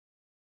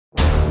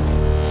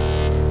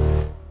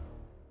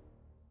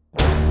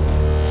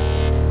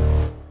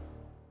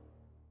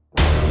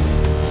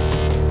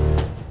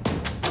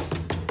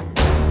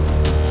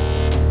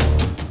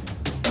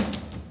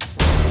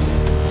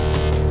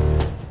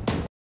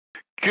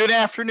Good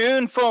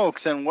afternoon,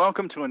 folks, and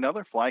welcome to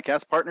another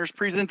Flycast Partners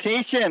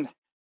presentation.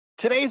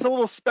 Today's a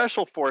little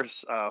special for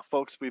us,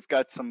 folks. We've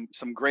got some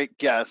great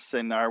guests,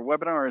 and our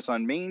webinar is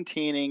on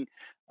maintaining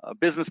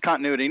business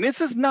continuity. And this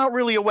is not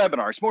really a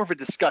webinar. It's more of a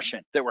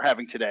discussion that we're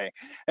having today.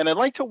 And I'd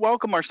like to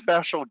welcome our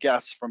special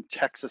guests from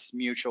Texas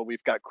Mutual.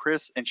 We've got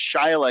Chris and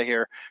Sheila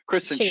here.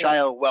 Chris and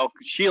Sheila, welcome.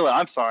 Sheila,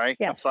 I'm sorry.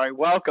 Yeah. I'm sorry,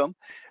 welcome.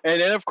 And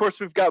then, of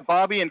course, we've got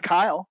Bobby and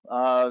Kyle,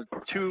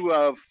 two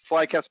of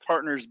Flycast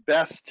Partners'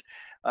 best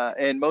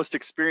and most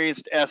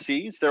experienced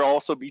SEs. They'll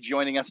also be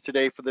joining us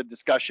today for the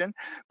discussion.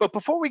 But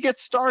before we get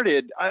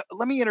started,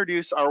 let me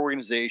introduce our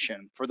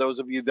organization for those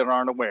of you that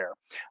aren't aware.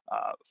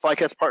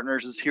 Flycast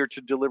Partners is here to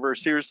deliver a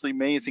seriously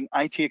amazing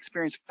IT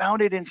experience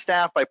founded and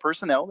staffed by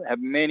personnel that have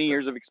many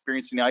years of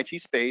experience in the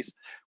IT space.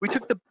 We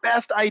took the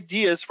best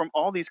ideas from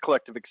all these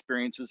collective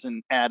experiences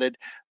and added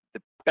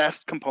the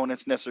best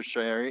components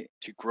necessary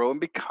to grow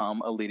and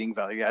become a leading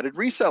value-added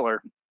reseller.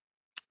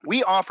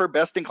 We offer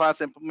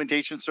best-in-class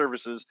implementation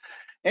services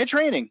and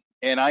training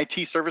in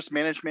IT service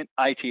management,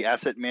 IT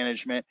asset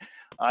management,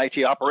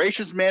 IT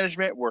operations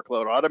management,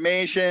 workload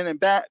automation, and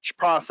batch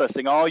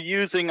processing, all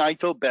using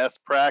ITIL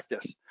best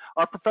practice.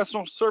 Our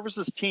professional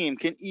services team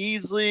can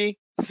easily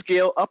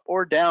scale up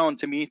or down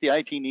to meet the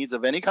IT needs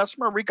of any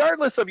customer,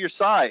 regardless of your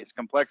size,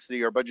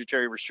 complexity, or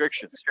budgetary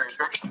restrictions.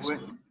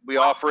 We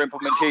offer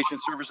implementation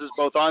services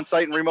both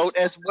on-site and remote,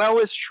 as well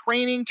as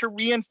training to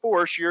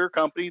reinforce your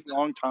company's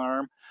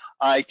long-term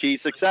IT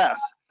success.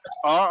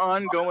 Our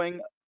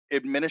ongoing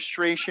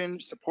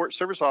administration support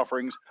service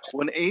offerings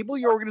will enable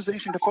your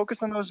organization to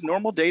focus on those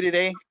normal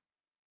day-to-day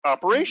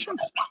operations.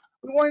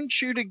 We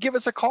want you to give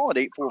us a call at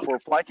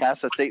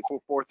 844-FLYCAST. That's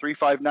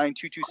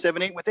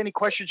 844-359-2278 with any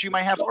questions you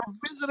might have, or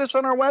visit us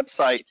on our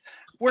website.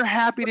 We're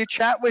happy to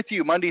chat with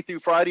you Monday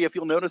through Friday. If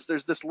you'll notice,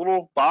 there's this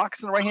little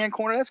box in the right-hand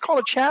corner. That's called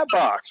a chat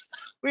box.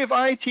 We have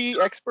IT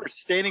experts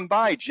standing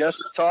by just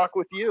to talk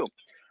with you.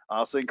 I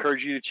also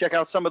encourage you to check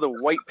out some of the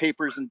white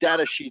papers and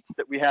data sheets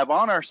that we have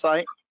on our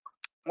site,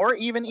 or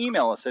even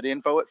email us at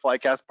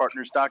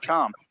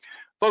info@flycastpartners.com.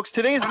 Folks,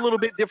 today is a little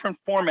bit different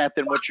format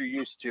than what you're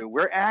used to.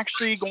 We're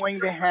actually going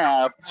to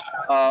have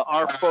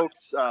our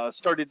folks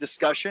start a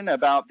discussion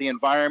about the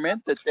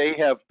environment that they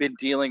have been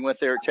dealing with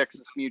there at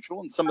Texas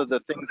Mutual and some of the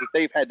things that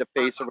they've had to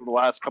face over the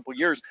last couple of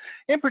years.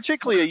 And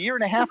particularly a year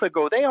and a half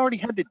ago, they already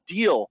had to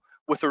deal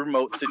with a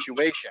remote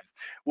situation.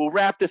 We'll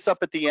wrap this up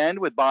at the end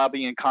with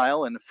Bobby and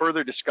Kyle and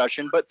further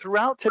discussion. But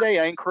throughout today,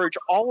 I encourage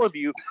all of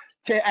you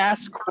to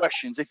ask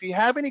questions. If you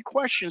have any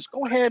questions,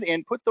 go ahead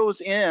and put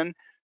those in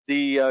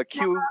the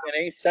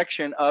Q&A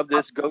section of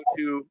this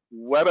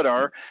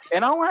GoToWebinar,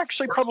 and I'll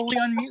actually probably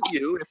unmute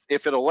you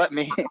if it'll let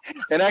me,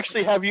 and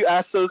actually have you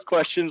ask those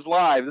questions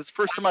live. This is the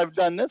first time I've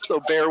done this, so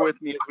bear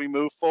with me as we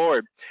move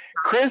forward.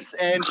 Chris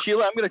and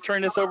Sheila, I'm going to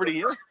turn this over to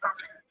you.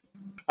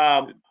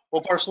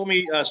 Well, first, let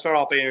me start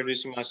off by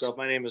introducing myself.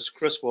 My name is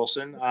Chris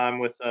Wilson. I'm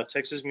with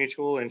Texas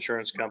Mutual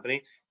Insurance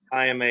Company.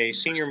 I am a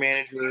senior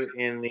manager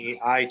in the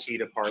IT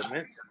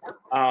department.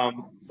 A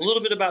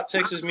little bit about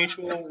Texas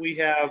Mutual. We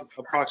have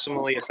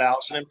approximately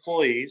 1,000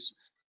 employees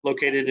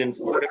located in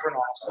 4 different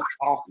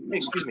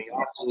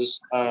offices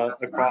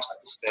across the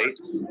state.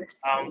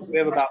 We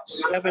have about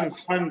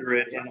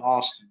 700 in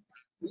Austin.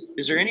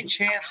 Is there any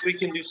chance we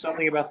can do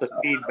something about the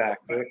feedback,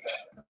 Rich?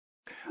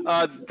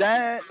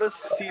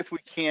 Let's see if we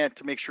can't,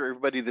 to make sure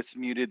everybody that's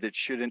muted that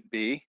shouldn't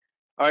be.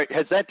 All right,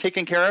 has that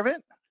taken care of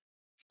it?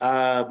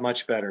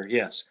 Much better,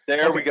 yes.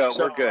 There we go,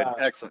 so, we're good,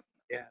 excellent.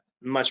 Yeah,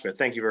 much better,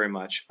 thank you very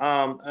much.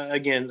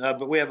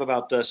 But we have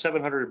about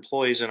 700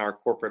 employees in our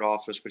corporate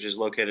office, which is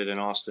located in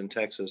Austin,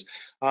 Texas.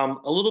 A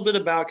little bit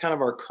about kind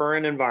of our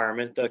current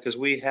environment, because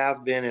we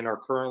have been and are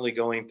currently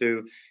going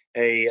through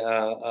a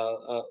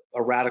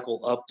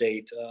radical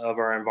update of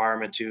our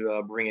environment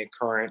to bring it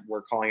current.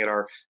 We're calling it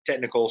our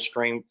technical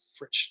framework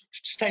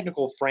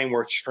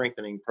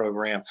strengthening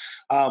program.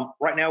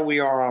 Right now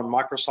we are on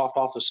Microsoft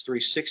Office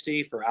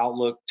 360 for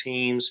Outlook,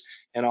 Teams,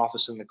 and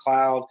Office in the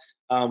cloud.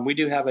 We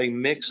do have a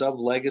mix of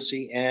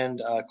legacy and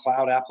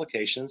cloud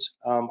applications.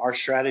 Our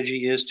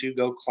strategy is to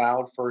go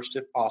cloud first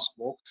if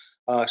possible,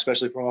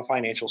 especially from a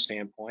financial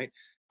standpoint.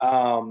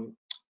 Kind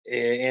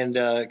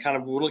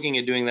of we're looking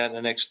at doing that in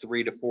the next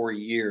 3 to 4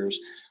 years.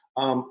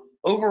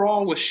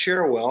 Overall with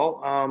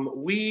Cherwell,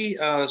 we've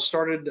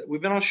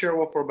been on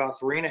Cherwell for about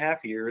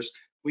 3.5 years.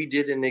 We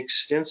did an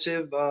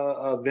extensive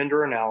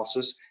vendor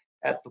analysis.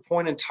 At the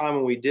point in time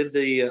when we did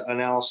the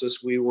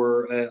analysis, we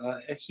were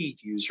a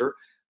heat user.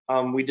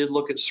 We did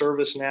look at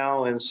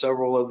ServiceNow and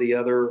several of the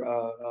other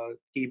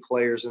key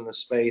players in the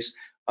space,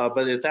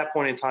 but at that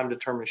point in time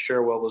determined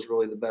Cherwell was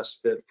really the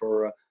best fit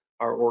for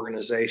our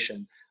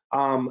organization.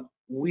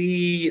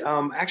 We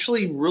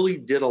actually really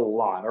did a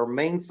lot. Our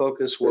main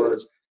focus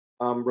was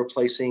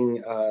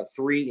replacing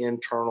 3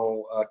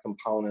 internal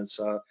components.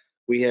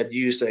 We had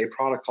used a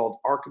product called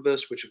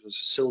Archibus, which was a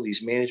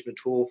facilities management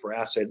tool for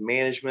asset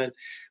management.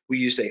 We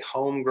used a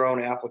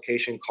homegrown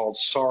application called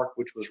SARC,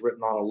 which was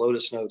written on a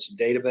Lotus Notes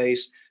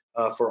database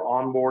for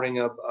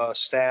onboarding of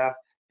staff.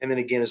 And then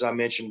again, as I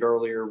mentioned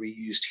earlier, we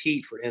used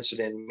Heat for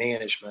incident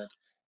management.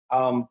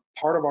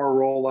 Part of our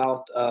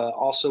rollout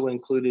also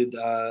included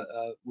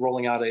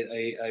rolling out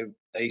a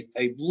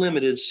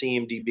limited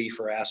CMDB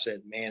for asset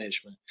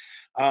management.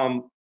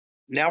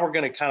 Now we're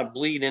going to kind of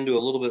bleed into a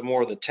little bit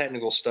more of the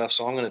technical stuff.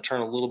 So I'm going to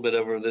turn a little bit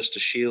over this to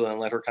Sheila and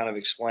let her kind of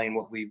explain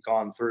what we've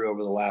gone through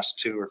over the last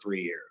 2 or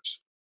 3 years.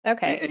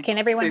 Okay, can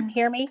everyone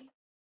hear me?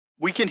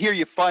 We can hear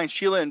you fine,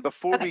 Sheila. And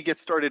before Okay. we get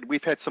started,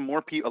 we've had some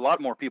more people, a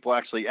lot more people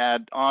actually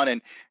add on,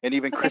 and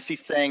even Okay. Chrissy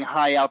saying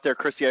hi out there.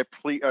 Chrissy, I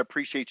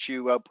appreciate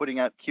you putting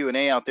out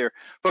Q&A out there,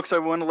 folks. I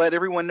want to let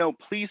everyone know.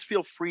 Please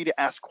feel free to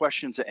ask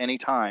questions at any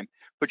time.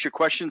 Put your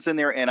questions in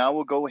there, and I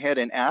will go ahead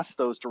and ask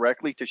those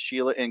directly to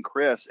Sheila and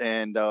Chris,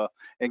 and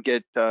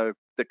get the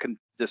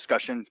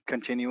discussion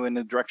continue in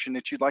the direction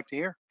that you'd like to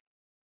hear.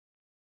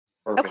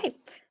 Perfect. Okay.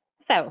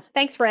 So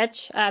thanks,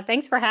 Rich.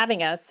 Thanks for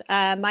having us.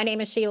 My name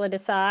is Sheila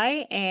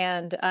Desai,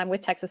 and I'm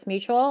with Texas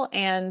Mutual,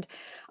 and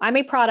I'm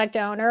a product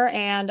owner,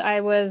 and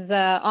I was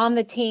on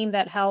the team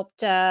that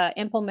helped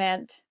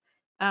implement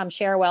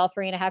Cherwell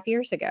 3.5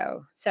 years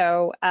ago.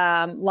 So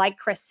like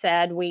Chris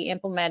said, we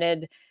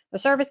implemented the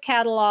service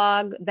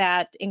catalog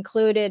that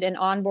included an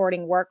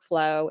onboarding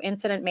workflow,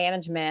 incident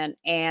management,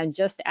 and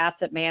just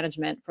asset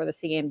management for the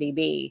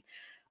CMDB.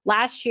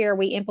 Last year,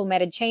 we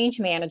implemented change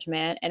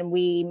management and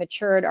we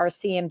matured our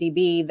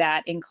CMDB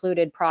that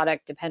included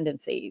product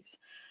dependencies.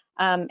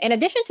 In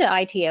addition to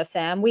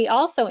ITSM, we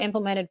also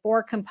implemented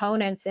 4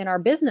 components in our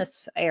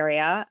business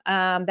area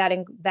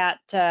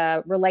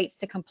that relates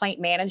to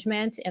complaint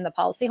management in the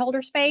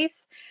policyholder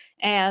space.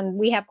 And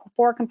we have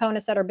 4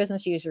 components that our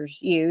business users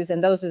use,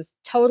 and those is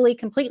totally,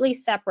 completely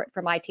separate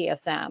from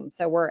ITSM.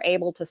 So we're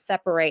able to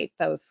separate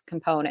those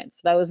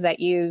components. Those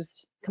that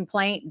use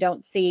complaint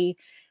don't see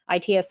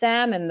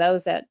ITSM, and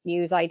those that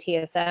use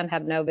ITSM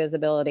have no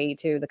visibility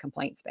to the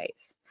complaint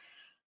space.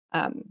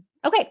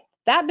 Okay,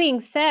 that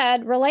being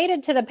said,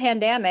 related to the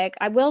pandemic,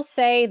 I will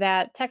say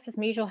that Texas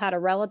Mutual had a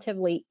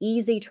relatively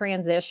easy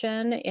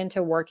transition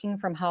into working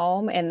from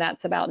home, and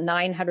that's about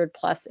 900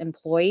 plus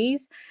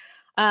employees.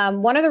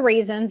 One of the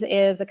reasons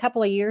is a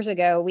couple of years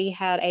ago, we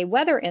had a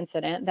weather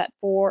incident that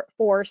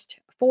forced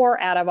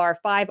 4 out of our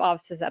 5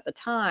 offices at the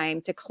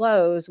time to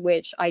close,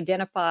 which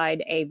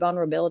identified a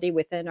vulnerability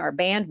within our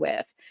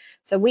bandwidth.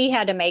 So we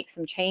had to make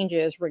some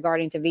changes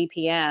regarding to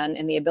VPN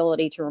and the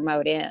ability to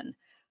remote in.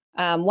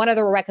 One of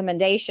the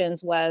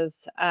recommendations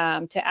was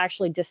to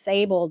actually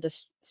disable the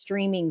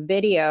streaming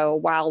video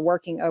while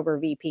working over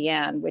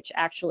VPN, which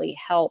actually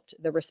helped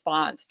the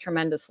response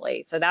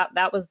tremendously. So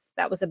that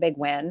was a big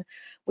win.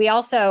 We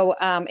also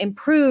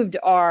improved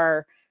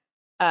our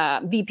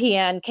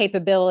VPN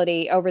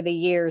capability over the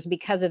years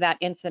because of that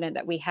incident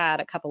that we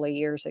had a couple of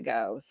years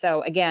ago.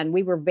 So again,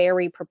 we were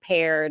very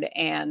prepared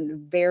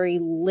and very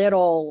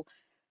little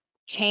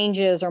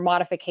changes or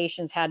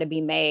modifications had to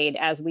be made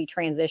as we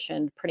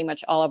transitioned pretty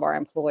much all of our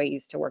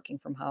employees to working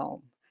from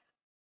home.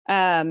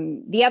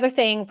 The other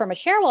thing from a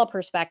Cherwell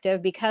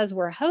perspective, because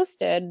we're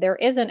hosted, there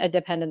isn't a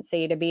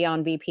dependency to be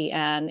on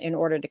VPN in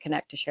order to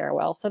connect to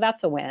Cherwell, so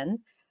that's a win.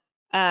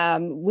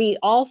 We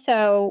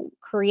also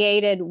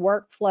created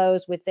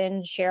workflows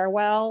within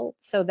Cherwell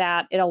so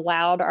that it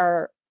allowed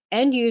our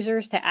end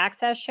users to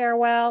access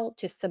Cherwell,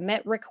 to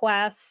submit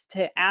requests,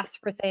 to ask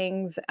for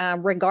things,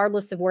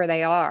 regardless of where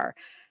they are.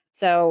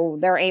 So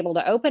they're able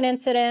to open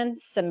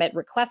incidents, submit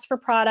requests for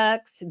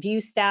products, view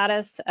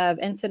status of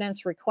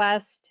incidents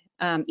request,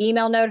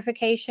 email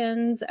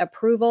notifications,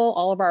 approval.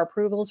 All of our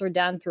approvals are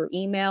done through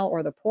email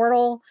or the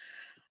portal.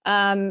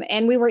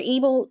 And we were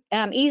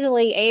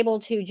easily able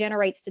to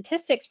generate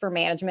statistics for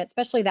management,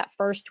 especially that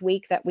first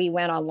week that we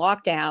went on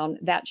lockdown,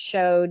 that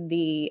showed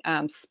the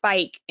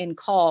spike in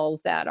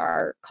calls that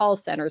our call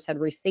centers had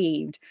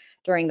received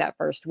during that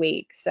first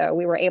week. So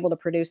we were able to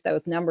produce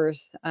those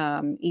numbers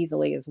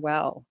easily as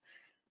well.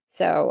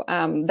 So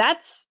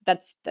that's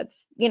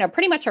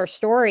pretty much our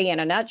story in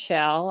a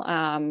nutshell.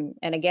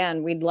 And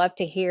again, we'd love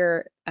to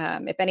hear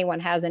if anyone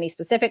has any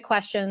specific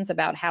questions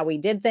about how we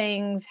did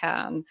things,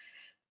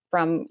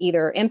 from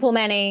either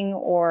implementing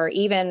or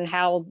even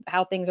how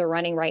things are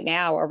running right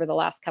now over the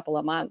last couple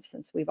of months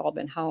since we've all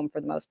been home for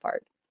the most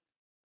part.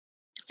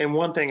 And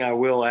one thing I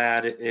will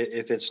add,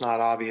 if it's not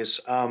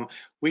obvious,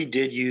 we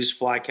did use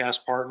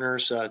Flycast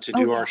Partners to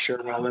do our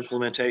Cherwell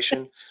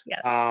implementation. Yes.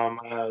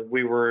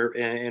 We were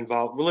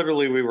involved,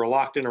 literally we were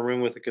locked in a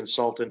room with a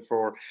consultant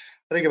for,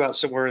 I think about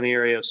somewhere in the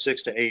area of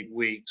 6 to 8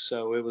 weeks.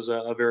 So it was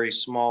a very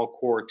small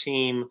core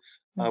team.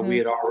 We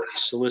had already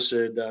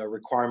solicited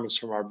requirements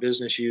from our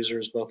business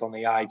users, both on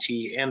the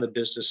IT and the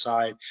business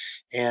side.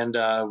 And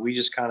we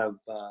just kind of,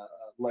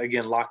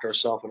 again, locked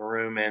ourselves in a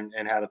room and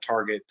had a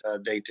target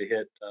date to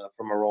hit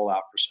from a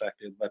rollout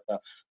perspective. But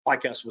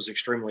Podcast was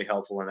extremely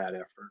helpful in that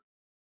effort.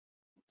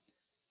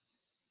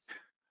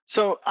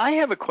 So I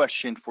have a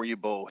question for you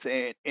both,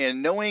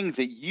 and knowing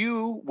that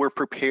you were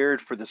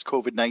prepared for this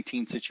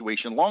COVID-19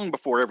 situation long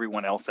before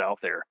everyone else out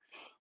there,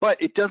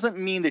 but it doesn't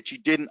mean that you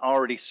didn't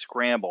already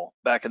scramble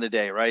back in the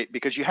day, right?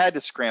 Because you had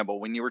to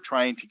scramble when you were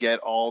trying to get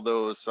all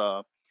those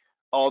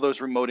all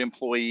those remote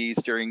employees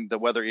during the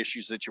weather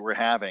issues that you were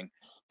having.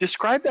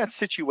 Describe that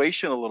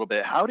situation a little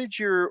bit. How did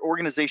your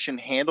organization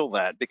handle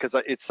that? Because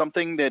it's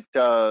something that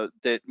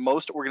that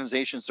most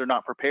organizations are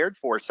not prepared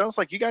for. It sounds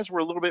like you guys were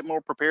a little bit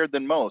more prepared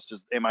than most.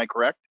 Am I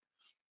correct?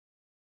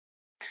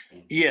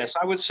 Yes,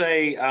 I would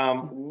say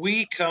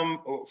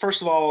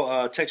first of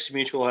all, Texas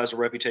Mutual has a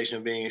reputation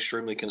of being an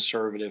extremely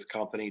conservative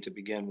company to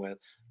begin with.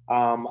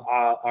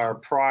 Our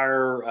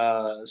prior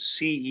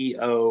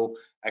CEO,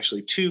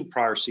 actually two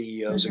prior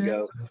CEOs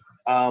ago,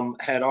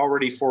 had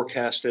already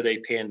forecasted a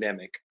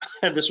pandemic.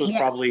 This was Yeah.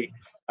 probably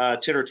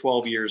 10 or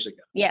 12 years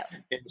ago. Yeah.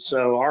 And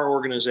so our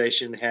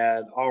organization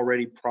had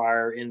already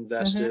prior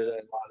invested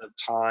a lot of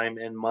time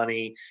and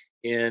money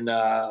in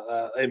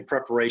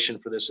preparation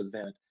for this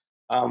event.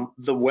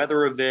 The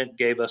weather event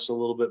gave us a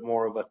little bit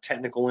more of a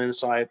technical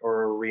insight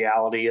or a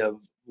reality of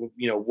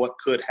what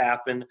could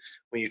happen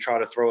when you try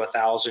to throw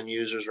 1,000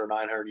 users or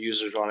 900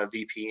 users on a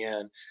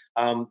VPN.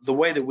 The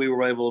way that we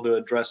were able to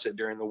address it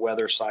during the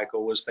weather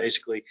cycle was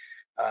basically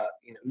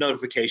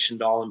notification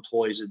to all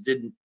employees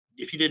that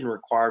if you didn't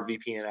require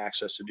VPN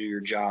access to do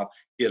your job,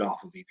 get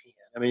off of VPN.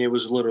 I mean, it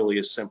was literally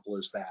as simple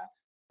as that,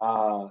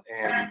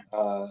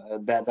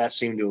 and that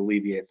seemed to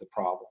alleviate the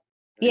problem.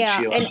 And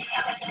Yeah, Sheila,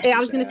 and I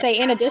was going to say,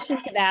 in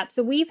addition to that,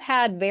 so we've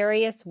had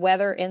various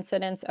weather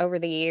incidents over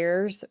the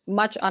years,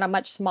 on a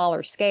much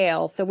smaller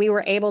scale. So we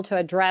were able to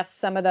address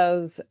some of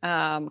those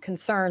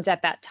concerns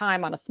at that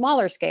time on a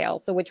smaller scale,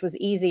 so which was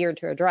easier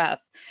to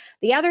address.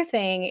 The other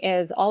thing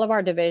is all of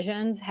our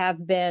divisions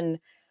have been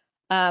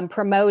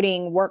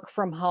promoting work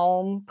from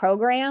home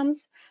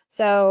programs.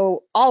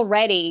 So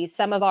already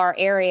some of our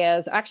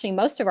areas, actually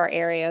most of our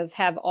areas,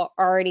 have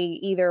already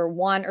either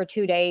 1 or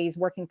 2 days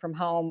working from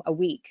home a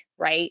week,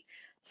 right?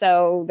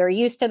 So they're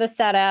used to the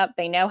setup,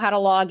 they know how to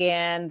log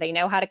in, they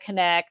know how to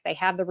connect, they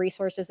have the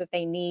resources that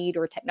they need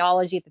or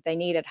technology that they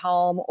need at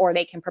home, or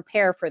they can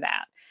prepare for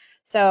that.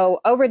 So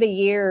over the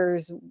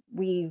years,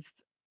 we've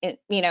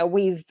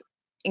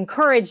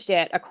encouraged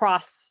it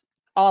across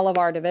all of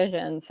our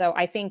divisions. So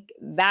I think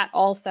that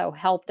also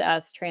helped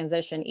us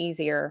transition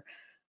easier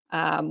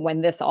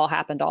when this all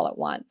happened all at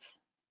once.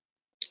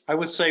 I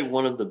would say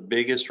one of the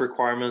biggest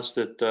requirements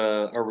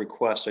or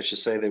requests, I should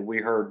say, that we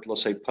heard,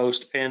 let's say,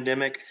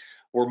 post-pandemic,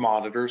 were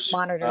monitors.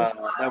 Monitors.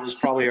 That was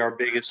probably our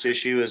biggest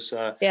issue. Is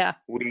Yeah.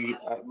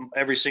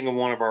 Every single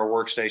one of our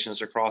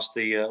workstations across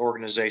the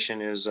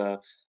organization is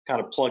kind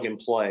of plug and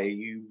play.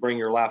 You bring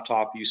your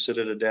laptop, you sit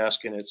at a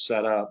desk, and it's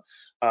set up.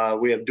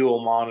 We have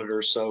dual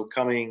monitors, so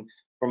coming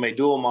from a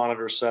dual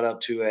monitor setup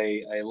to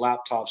a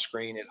laptop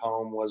screen at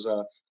home was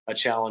a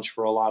challenge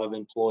for a lot of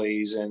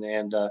employees,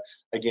 and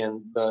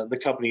again, the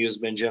company has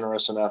been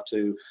generous enough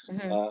to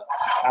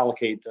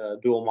allocate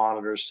dual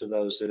monitors to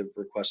those that have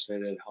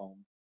requested it at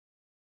home.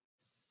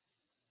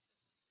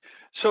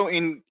 So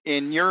in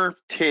your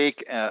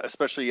take,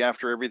 especially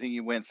after everything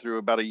you went through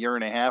about a year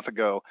and a half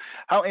ago,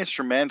 how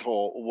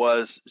instrumental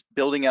was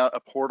building out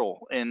a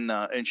portal in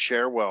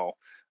Cherwell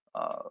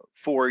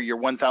for your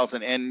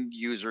 1,000 end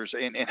users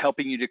and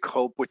helping you to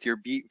cope with your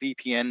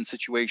VPN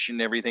situation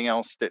and everything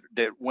else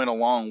that went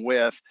along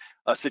with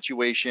a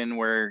situation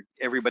where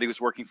everybody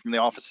was working from the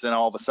office and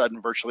all of a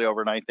sudden virtually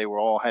overnight they were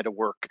all had to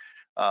work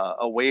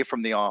away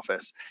from the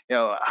office.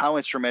 How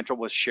instrumental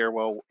was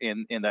Cherwell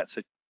in that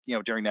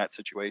during that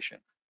situation?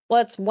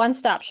 Well, it's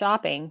one-stop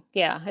shopping.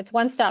 Yeah, it's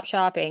one-stop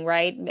shopping,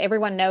 right?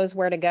 Everyone knows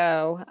where to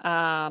go.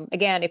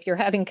 Again, if you're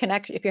having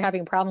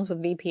problems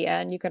with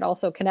VPN, you can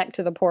also connect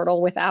to the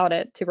portal without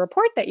it to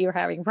report that you're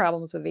having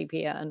problems with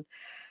VPN.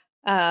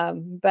 Yeah,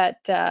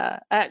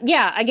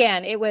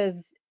 again, it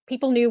was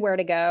people knew where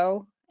to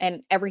go,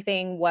 and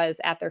everything was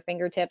at their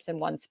fingertips in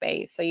one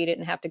space. So you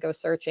didn't have to go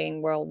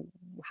searching. Well,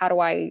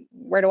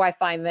 where do I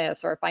find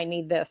this? Or if I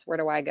need this, where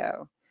do I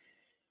go?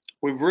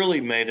 We've really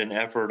made an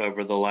effort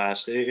over the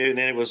last, and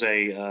it was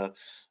a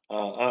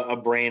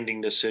branding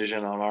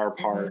decision on our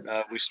part.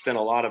 We spent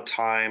a lot of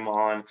time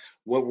on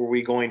what were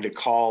we going to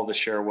call the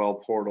Cherwell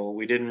portal.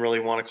 We didn't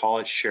really want to call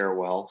it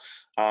Cherwell.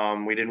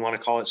 We didn't want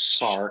to call it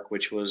SARC,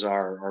 which was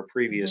our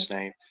previous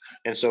name.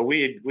 And so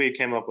we had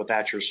came up with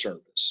At Your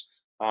Service.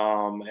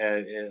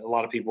 A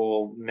lot of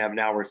people have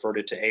now referred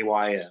it to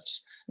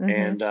AYS.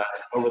 And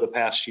over the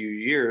past few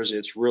years,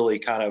 it's really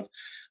kind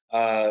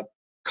of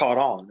caught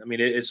on. I mean,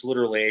 it's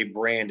literally a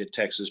brand at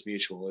Texas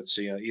Mutual. It's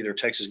either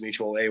Texas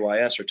Mutual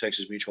AYS or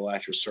Texas Mutual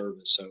At Your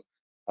Service. So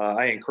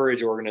I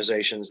encourage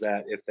organizations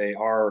that if they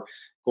are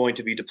going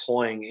to be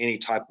deploying any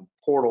type of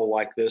portal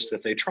like this,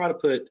 that they try to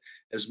put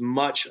as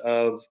much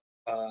of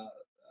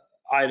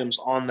items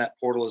on that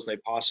portal as they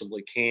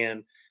possibly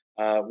can,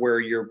 where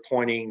you're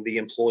pointing the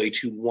employee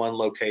to one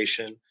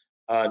location,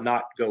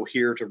 not go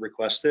here to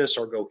request this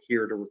or go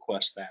here to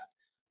request that.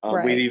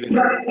 Right. We've even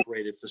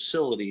integrated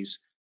facilities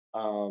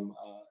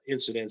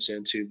incidents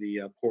into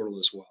the portal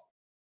as well.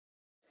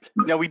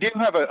 Now we do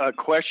have a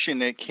question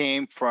that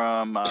came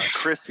from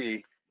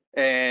Chrissy,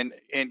 and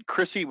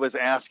Chrissy was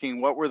asking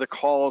what were the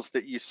calls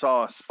that you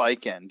saw a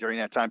spike in during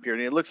that time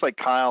period. It looks like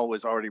Kyle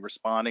was already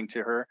responding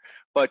to her,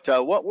 but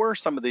what were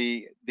some of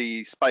the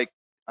spike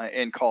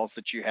and calls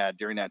that you had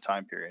during that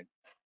time period?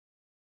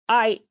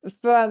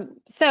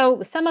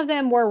 So some of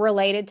them were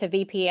related to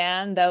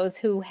VPN, those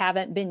who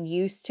haven't been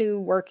used to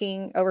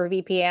working over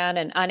VPN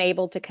and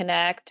unable to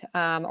connect,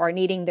 or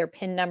needing their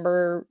PIN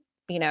number,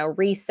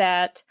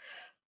 reset.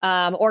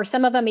 Or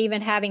some of them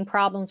even having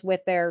problems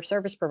with their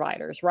service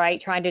providers, right?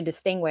 Trying to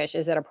distinguish,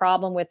 is it a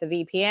problem with the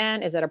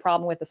VPN? Is it a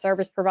problem with the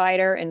service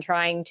provider? And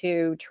trying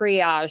to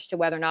triage to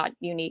whether or not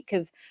you need,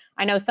 because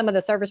I know some of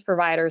the service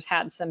providers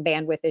had some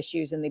bandwidth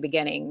issues in the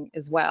beginning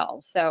as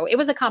well. So it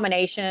was a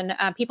combination.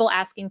 People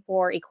asking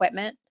for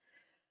equipment.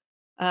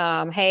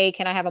 Hey,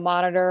 can I have a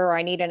monitor, or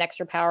I need an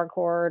extra power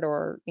cord,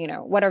 or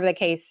whatever the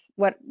case.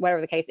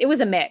 Whatever the case, it was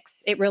a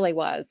mix. It really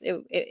was.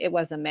 It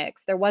was a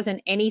mix. There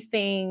wasn't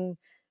anything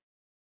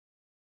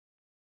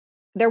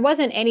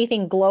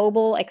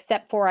global,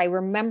 except for I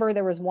remember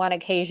there was one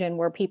occasion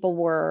where people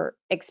were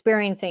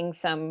experiencing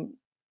some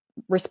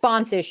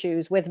response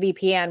issues with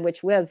VPN,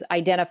 which was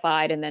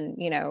identified, and then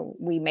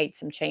we made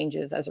some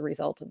changes as a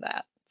result of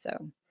that.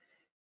 So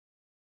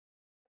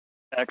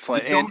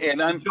Excellent.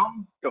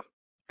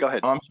 Go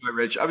ahead. Oh, I'm sorry,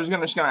 Rich. I was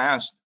just going to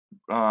ask,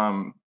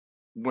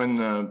 when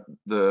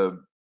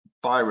the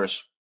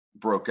virus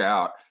broke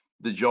out,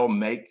 did y'all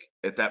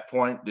at that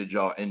point, did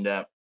y'all end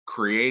up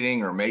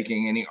creating or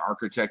making any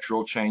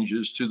architectural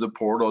changes to the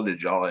portal?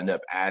 Did y'all end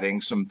up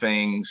adding some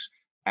things,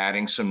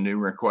 adding some new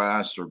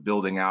requests, or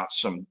building out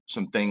some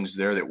things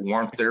there that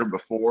weren't there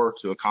before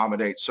to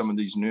accommodate some of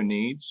these new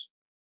needs?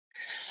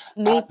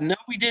 No,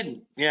 we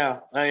didn't. Yeah,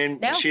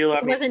 no, Sheila,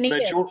 it wasn't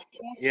needed.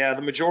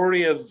 The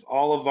majority of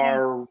all of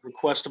our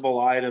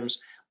requestable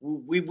items,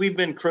 we've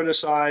been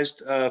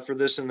criticized for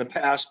this in the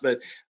past, but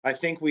I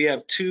think we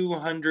have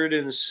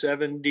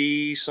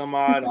 270 some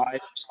odd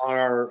items on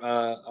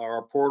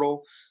our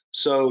portal.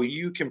 So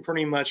you can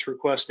pretty much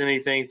request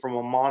anything from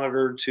a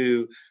monitor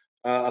to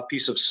a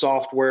piece of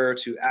software,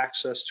 to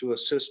access to a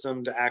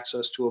system, to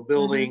access to a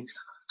building.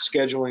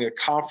 Scheduling a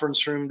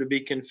conference room to be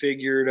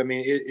configured. I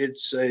mean,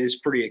 it's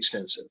pretty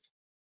extensive.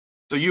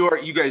 So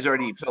you guys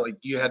already felt like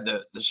you had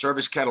the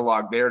service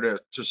catalog there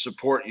to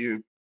support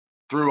you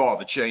through all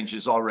the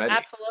changes already.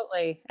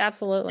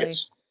 Absolutely.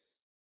 Yes.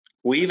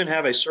 We even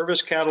have a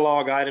service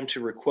catalog item to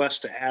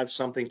request to add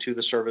something to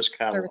the service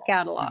catalog.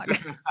 Yeah,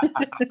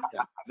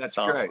 that's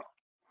great.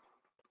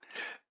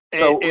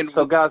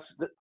 So guys,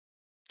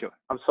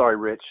 I'm sorry,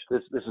 Rich.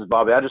 This is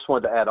Bobby. I just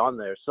wanted to add on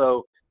there.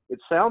 So it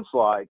sounds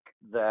like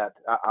that.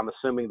 I'm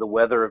assuming the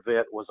weather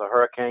event was a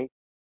hurricane.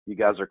 You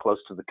guys are close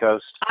to the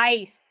coast.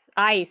 Ice.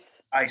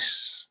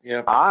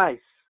 Yeah. Ice.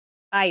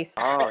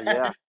 Oh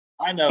yeah.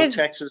 I know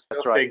Texas.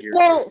 That's right. Figure.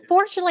 Well,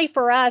 fortunately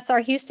for us, our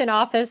Houston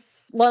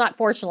office. Well, not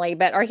fortunately,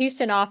 but our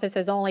Houston office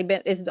is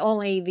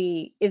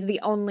the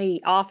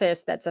only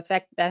office that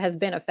has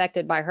been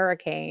affected by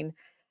hurricane.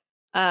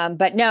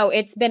 But no,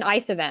 it's been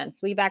ice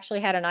events. We've actually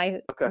had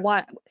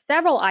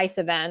several ice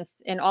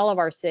events in all of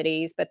our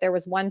cities, but there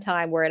was one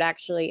time where it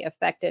actually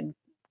affected,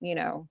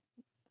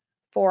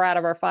 4 out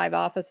of our 5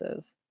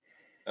 offices.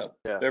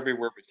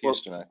 Everywhere but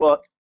Houston.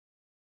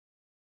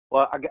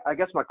 Well, I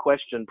guess my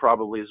question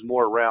probably is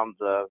more around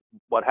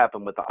what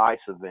happened with the ice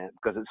event,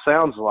 because it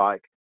sounds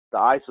like the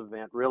ice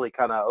event really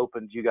kind of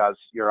opened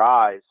your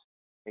eyes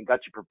and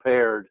got you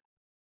prepared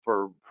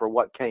for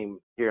what came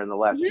here in the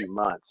last few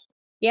months.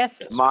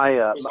 Yes.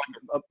 My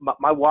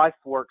wife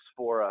works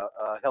for a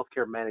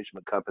healthcare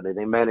management company.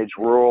 They manage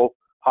rural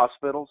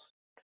hospitals,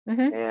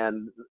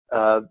 and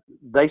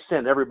they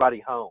sent everybody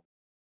home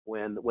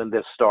when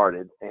this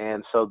started.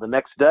 And so the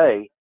next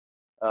day,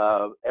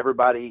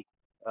 everybody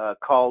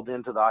called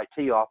into the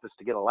IT office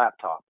to get a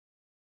laptop.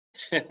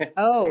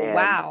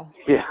 Wow.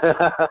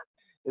 Yeah.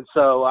 And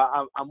so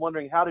I'm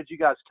wondering, how did you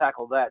guys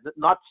tackle that?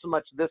 Not so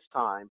much this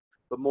time,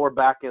 but more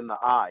back in the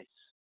ice.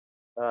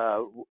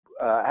 How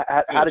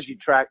did you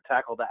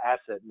tackle the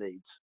asset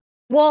needs?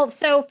 Well,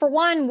 so for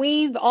one,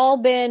 we've all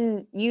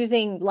been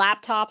using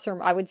laptops,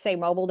 or I would say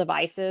mobile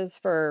devices,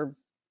 for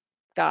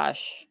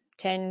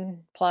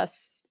 10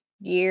 plus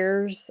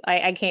years.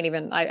 I can't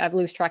even, I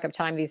lose track of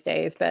time these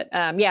days, but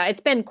yeah, it's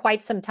been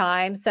quite some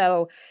time.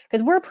 So,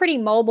 because we're pretty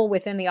mobile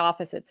within the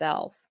office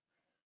itself.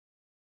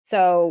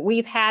 So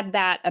we've had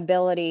that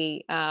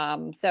ability.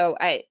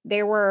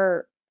 There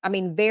were,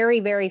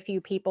 very, very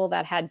few people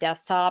that had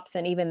desktops.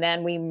 And even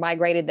then we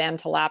migrated them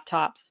to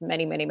laptops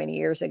many, many, many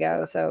years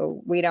ago.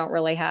 So we don't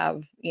really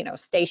have,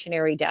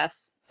 stationary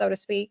desks, so to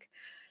speak.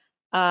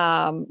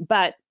 And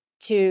I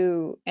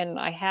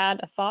had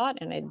a thought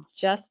and it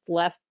just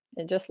left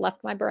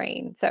my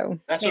brain. So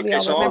that's maybe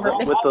okay. I'll remember it.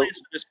 I'll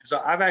answer this because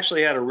I've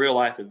actually had a real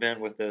life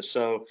event with this.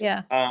 So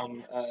yeah.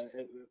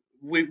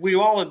 We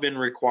all have been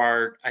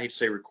required. I hate to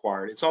say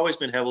required. It's always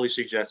been heavily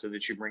suggested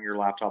that you bring your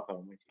laptop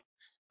home with you,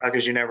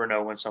 because you never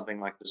know when something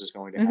like this is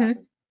going to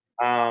happen.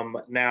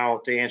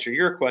 Now, to answer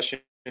your question,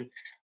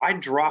 I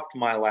dropped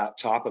my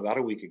laptop about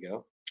a week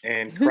ago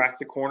and cracked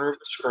the corner of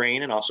the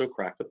screen and also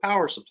cracked the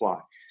power supply.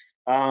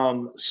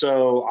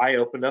 So I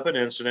opened up an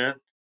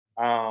incident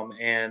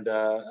and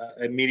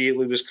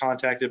immediately was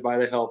contacted by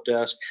the help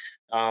desk.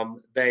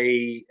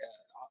 They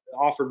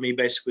offered me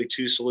basically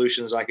two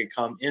solutions. I could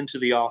come into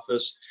the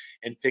office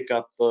and pick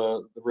up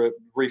the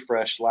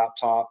refreshed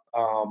laptop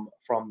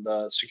from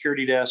the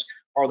security desk,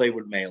 or they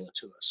would mail it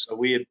to us. So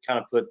we had kind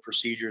of put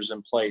procedures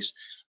in place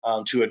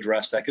to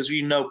address that, because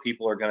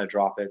people are going to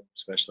drop it,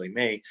 especially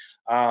me.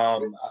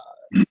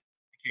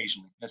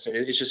 Occasionally,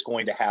 it's just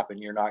going to happen.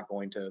 You're not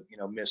going to,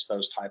 miss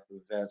those type of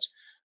events.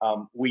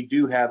 We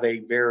do have a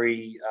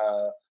very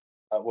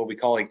what we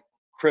call a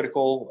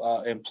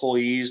critical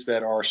employees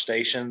that are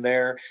stationed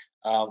there.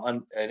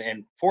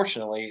 And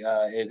fortunately,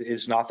 it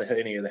is not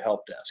any of the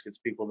help desk. It's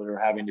people that are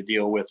having to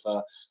deal with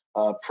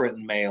print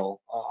and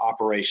mail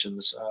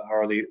operations,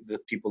 are the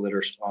people that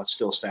are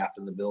still staffed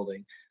in the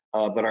building.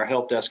 But our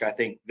help desk, I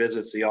think,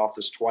 visits the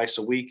office twice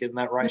a week. Isn't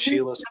that right,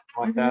 Sheila? Something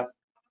like that?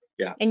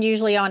 Yeah. And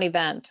usually on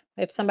event,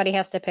 if somebody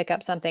has to pick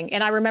up something.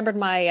 And I remembered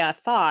my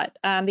thought.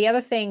 The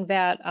other thing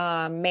that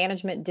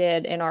management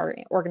did in our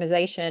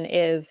organization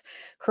is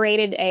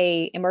created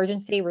a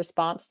emergency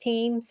response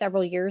team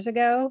several years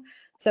ago.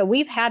 So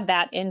we've had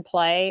that in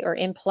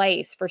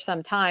place for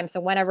some time. So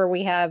whenever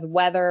we have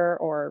weather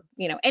or,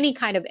 any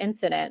kind of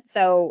incident.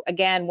 So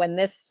again, when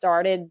this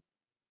started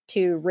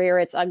to rear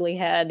its ugly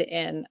head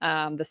in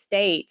the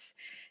States,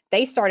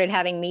 they started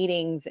having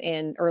meetings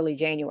in early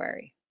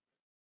January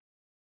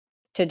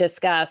to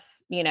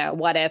discuss,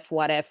 what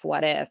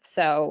if.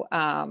 So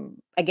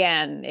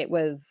again, it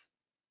was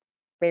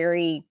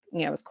very,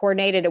 it was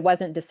coordinated. It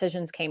wasn't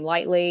decisions came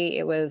lightly.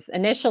 It was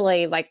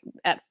initially, like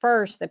at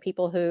first, the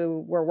people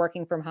who were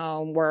working from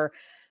home were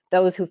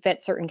those who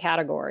fit certain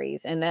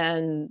categories. And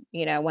then,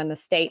 when the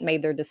state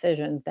made their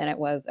decisions, then it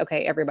was,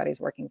 okay,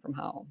 everybody's working from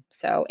home.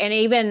 So, and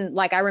even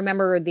like I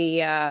remember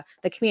the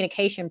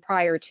communication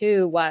prior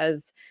to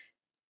was,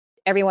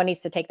 everyone needs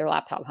to take their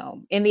laptop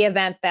home. In the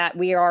event that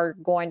we are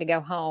going to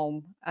go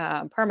home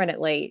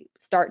permanently,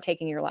 start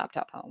taking your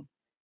laptop home.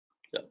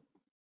 Yep.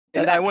 So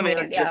And that I want to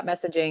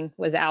messaging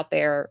was out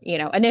there,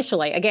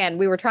 initially. Again,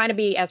 we were trying to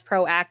be as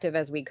proactive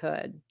as we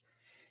could.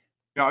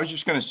 Yeah, I was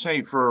just going to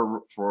say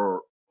for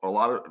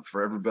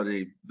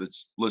everybody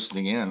that's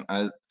listening in,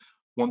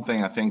 one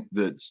thing I think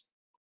that's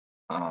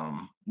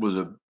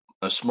was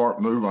a smart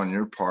move on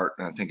your part,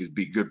 and I think it'd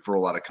be good for a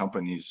lot of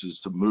companies,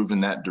 is to move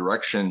in that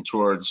direction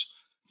towards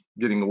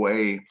getting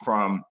away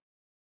from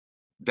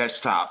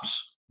desktops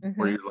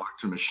where you lock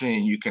the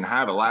machine. You can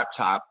have a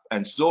laptop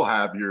and still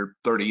have your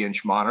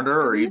 30-inch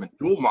monitor or even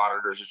dual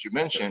monitors, as you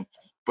mentioned,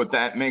 but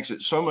that makes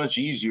it so much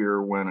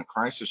easier when a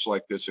crisis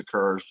like this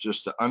occurs,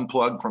 just to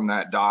unplug from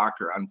that dock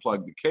or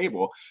unplug the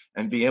cable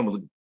and be able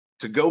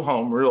to go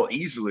home real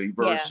easily,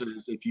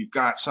 versus if you've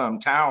got some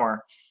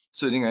tower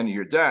sitting under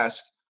your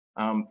desk,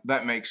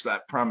 that makes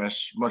that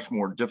premise much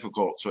more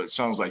difficult. So it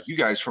sounds like you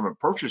guys, from a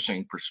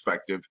purchasing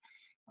perspective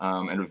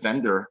and a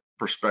vendor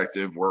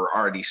perspective, were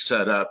already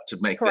set up to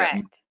make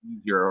that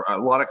easier. A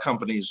lot of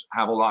companies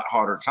have a lot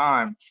harder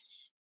time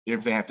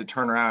if they have to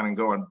turn around and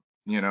go and,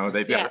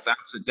 they've got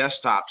 1,000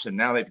 desktops and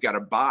now they've got to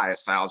buy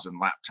 1,000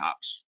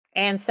 laptops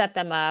and set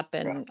them up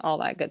and all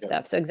that good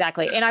stuff. So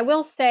exactly. And I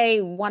will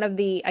say, one of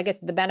the, I guess,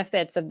 the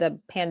benefits of the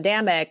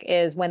pandemic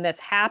is when this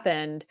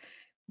happened,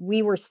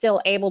 we were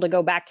still able to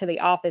go back to the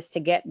office to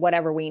get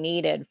whatever we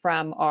needed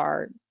from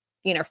our,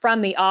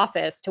 from the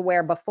office, to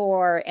where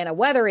before in a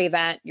weather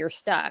event, you're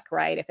stuck,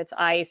 right? If it's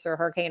ice or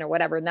hurricane or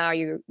whatever, now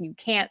you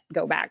can't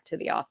go back to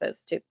the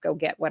office to go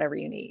get whatever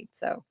you need.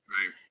 So.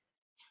 Right.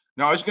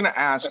 Now, I was going to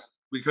ask,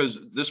 because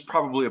this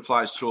probably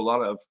applies to a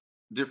lot of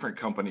different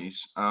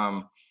companies.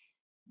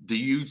 Do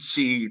you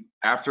see,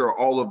 after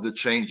all of the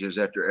changes,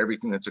 after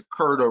everything that's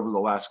occurred over the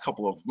last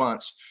couple of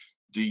months,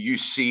 do you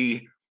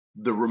see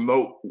the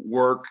remote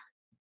workforce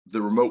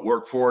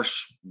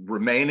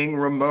remaining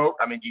remote?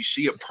 I mean, do you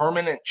see a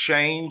permanent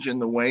change in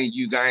the way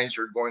you guys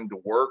are going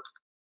to work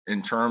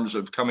in terms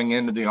of coming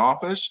into the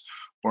office?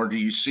 Or do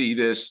you see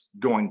this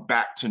going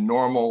back to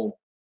normal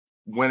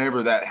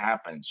whenever that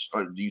happens?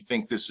 Or do you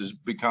think this has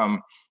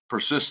become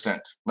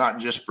persistent, not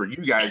just for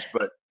you guys,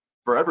 but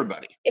for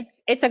everybody?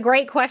 It's a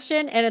great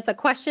question, and it's a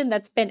question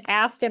that's been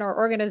asked in our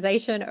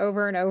organization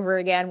over and over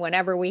again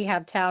whenever we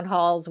have town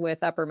halls with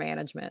upper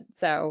management.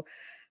 So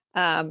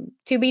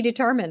to be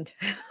determined.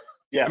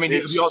 Yeah, I mean,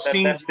 have y'all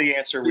seen? That's the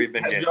answer we've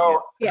been getting.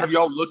 Have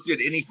y'all looked at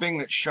anything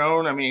that's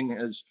shown? I mean,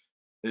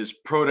 is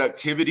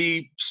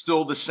productivity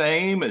still the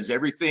same? Is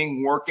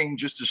everything working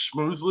just as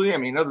smoothly? I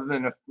mean, other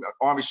than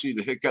obviously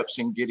the hiccups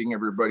in getting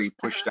everybody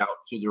pushed out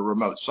to their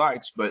remote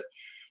sites, but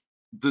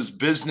does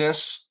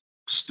business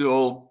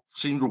still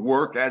seem to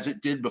work as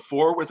it did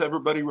before with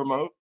everybody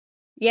remote?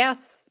 Yes.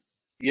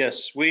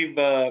 Yes, we've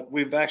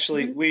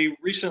actually, we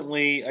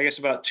recently, I guess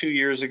about 2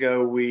 years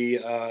ago, we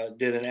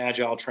did an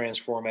agile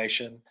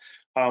transformation.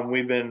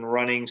 We've been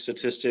running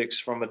statistics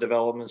from a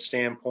development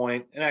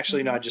standpoint, and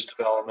actually not just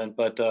development,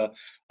 but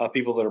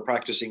people that are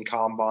practicing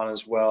Kanban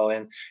as well.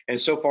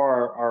 And so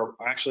far, our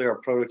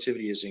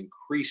productivity has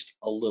increased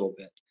a little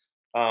bit.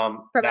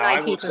 From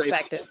an IT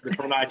perspective.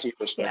 From an IT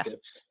perspective.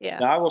 Yeah.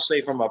 Now, I will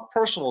say, from a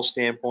personal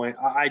standpoint,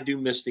 I do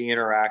miss the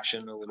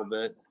interaction a little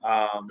bit.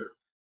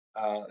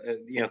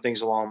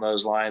 things along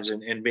those lines,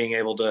 and being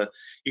able to,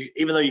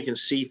 even though you can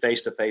see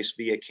face to face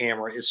via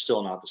camera, it's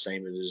still not the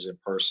same as it is in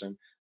person.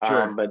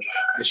 Sure. But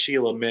as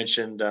Sheila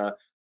mentioned,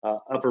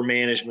 upper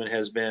management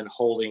has been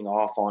holding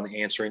off on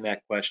answering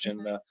that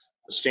question. The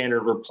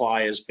standard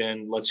reply has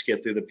been, let's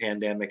get through the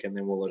pandemic and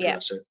then we'll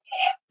address it.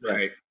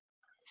 Right.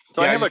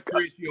 So Yeah, I I have a just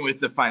curious, with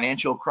the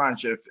financial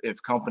crunch,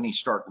 if companies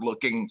start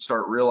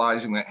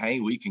realizing that, hey,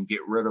 we can get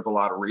rid of a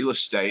lot of real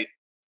estate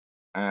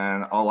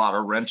and a lot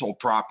of rental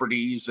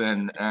properties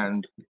and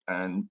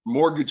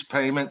mortgage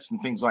payments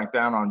and things like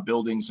that on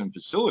buildings and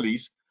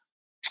facilities.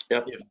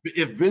 Yep.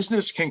 If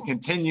business can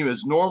continue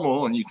as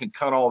normal and you can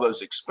cut all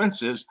those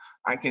expenses,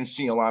 I can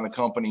see a lot of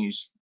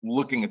companies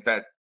looking at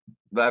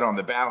that on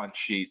the balance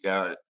sheet,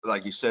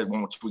 like you said,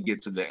 once we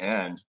get to the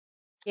end.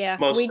 Yeah,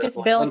 Most we just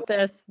definitely. built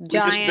this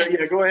giant.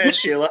 Yeah, go ahead,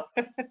 Sheila.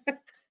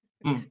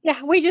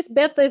 Yeah, we just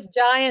built this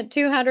giant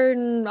 200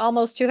 and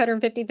almost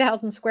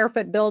 250,000 square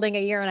foot building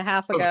a year and a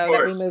half Of ago that we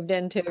course. moved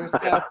into.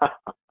 So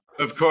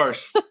Of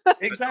course. That's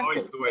Exactly.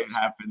 always the way it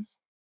happens.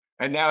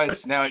 And now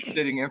it's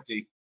sitting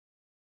empty.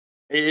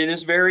 It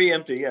is very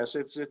empty. Yes,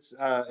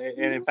 and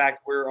in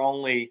fact, we're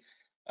only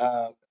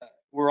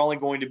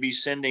going to be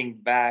sending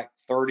back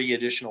 30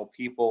 additional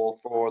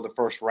people for the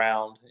first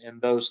round, and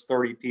those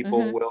 30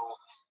 people will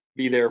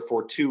be there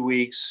for 2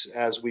 weeks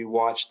as we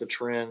watch the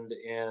trend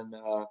in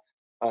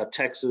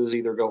Texas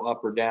either go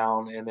up or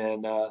down, and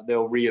then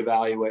they'll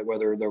reevaluate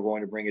whether they're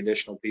going to bring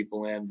additional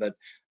people in. But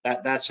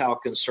that's how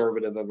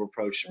conservative of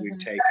approach we've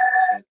taken.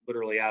 Is that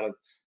literally out of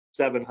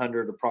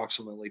 700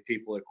 approximately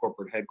people at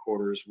corporate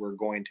headquarters, we're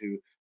going to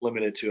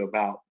limit it to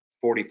about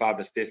 45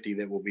 to 50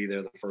 that will be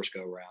there the first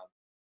go round.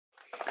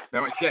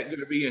 Now, is that going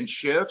to be in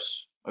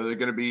shifts?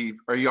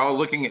 Are y'all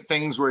looking at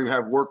things where you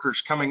have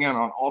workers coming in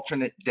on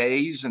alternate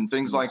days and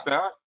things like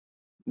that?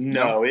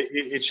 No,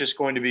 it's just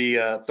going to be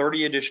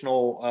 30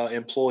 additional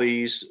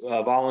employees,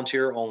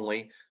 volunteer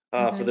only,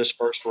 for this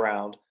first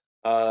round.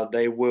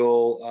 They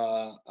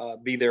will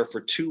be there for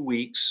 2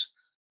 weeks.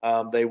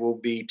 They will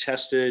be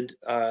tested,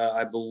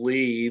 I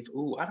believe.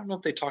 I don't know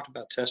if they talked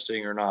about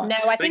testing or not. no,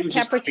 I it think was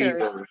just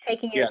temperatures, fever.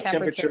 taking your Yeah,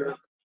 temperature. temperature.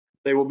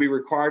 They will be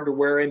required to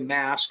wear a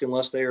mask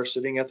unless they are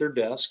sitting at their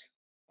desk.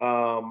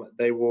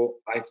 They will,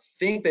 I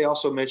think they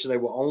also mentioned they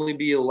will only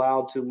be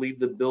allowed to leave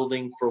the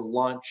building for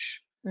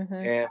lunch,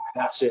 and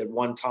that's it,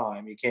 one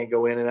time. You can't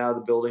go in and out of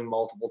the building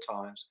multiple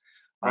times.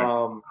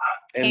 Right.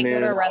 Can't go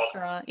to a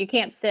restaurant. You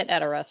can't sit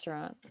at a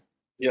restaurant.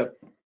 Yep.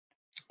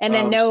 And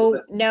then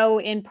no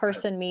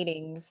in-person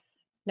meetings,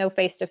 no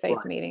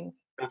face-to-face meetings.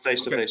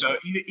 Face-to-face. So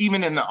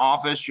even in the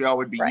office, y'all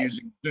would be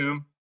using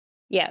Zoom?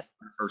 Yes.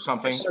 Or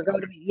something? Or go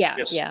to, yeah.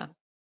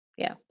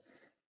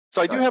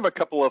 So I do have a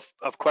couple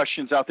of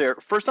questions out there.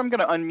 First, I'm going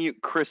to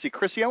unmute Chrissy.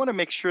 Chrissy, I want to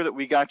make sure that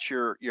we got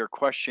your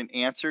question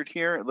answered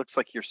here. It looks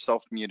like you're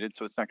self-muted,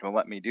 so it's not going to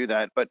let me do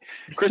that. But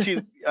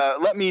Chrissy,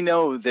 let me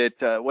know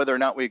that whether or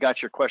not we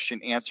got your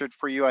question answered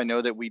for you. I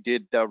know that we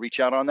did reach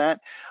out on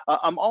that.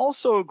 I'm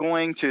also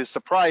going to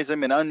surprise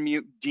him and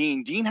unmute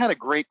Dean. Dean had a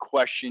great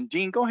question.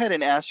 Dean, go ahead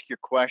and ask your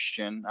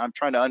question. I'm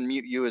trying to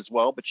unmute you as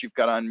well, but you've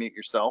got to unmute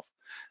yourself.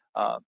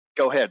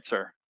 Go ahead,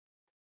 sir.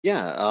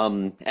 Yeah,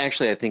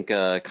 actually, I think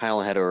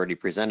Kyle had already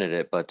presented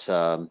it, but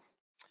from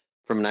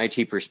an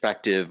IT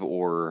perspective,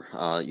 or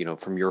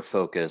from your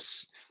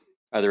focus,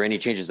 are there any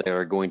changes that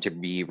are going to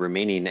be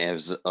remaining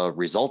as a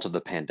result of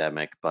the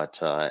pandemic?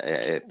 But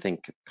I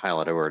think Kyle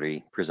had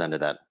already presented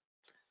that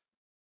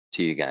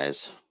to you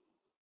guys.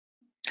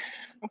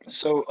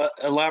 So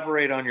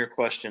elaborate on your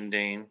question,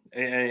 Dean,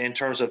 in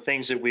terms of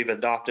things that we've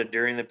adopted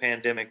during the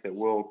pandemic that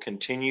we'll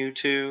continue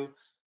to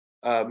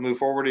move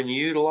forward and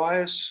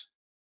utilize.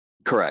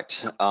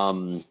 Correct.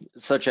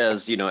 Such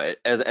as,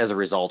 as a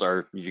result,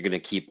 are you going to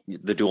keep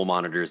the dual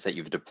monitors that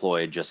you've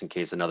deployed just in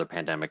case another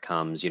pandemic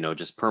comes,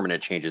 just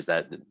permanent changes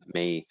that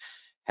may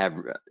have,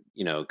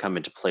 come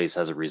into place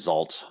as a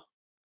result?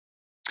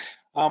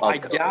 I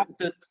doubt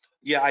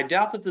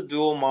that the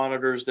dual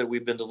monitors that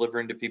we've been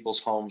delivering to people's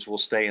homes will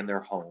stay in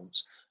their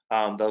homes.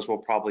 Those will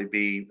probably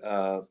be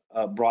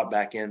brought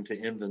back into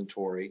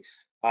inventory.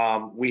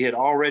 We had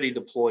already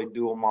deployed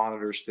dual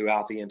monitors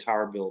throughout the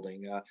entire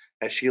building.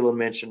 As Sheila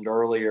mentioned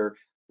earlier,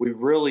 we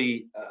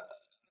really,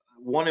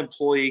 one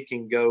employee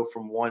can go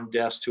from one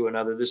desk to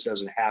another. This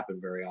doesn't happen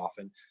very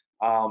often,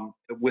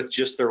 with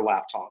just their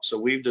laptop. So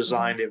we've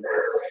designed it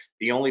where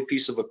the only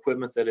piece of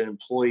equipment that an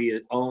employee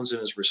owns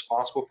and is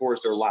responsible for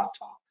is their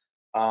laptop.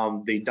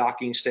 The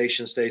docking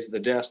station stays at the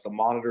desk, the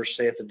monitors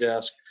stay at the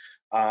desk,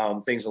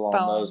 things along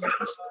those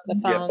lines.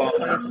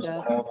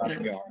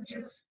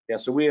 Yeah,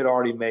 so we had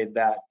already made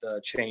that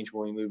change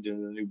when we moved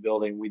into the new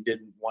building. We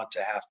didn't want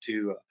to have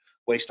to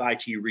waste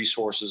IT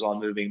resources on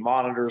moving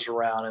monitors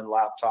around and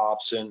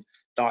laptops and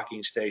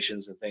docking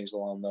stations and things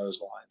along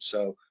those lines.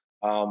 So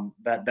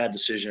that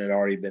decision had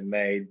already been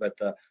made, but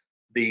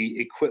the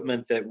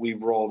equipment that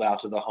we've rolled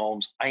out to the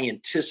homes, I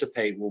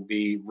anticipate will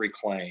be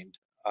reclaimed.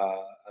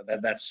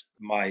 That's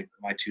my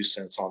 2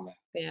 cents on that.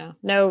 Yeah,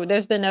 no,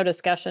 there's been no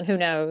discussion. Who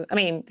knows? I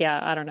mean, yeah,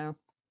 I don't know.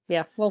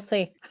 yeah, we'll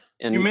see.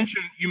 And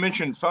you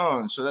mentioned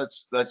phones, so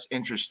that's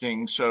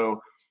interesting.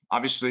 So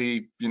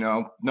obviously,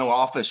 no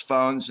office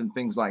phones and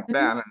things like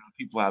that. I know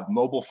people have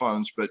mobile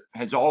phones, but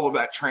has all of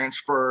that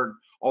transferred,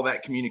 all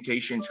that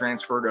communication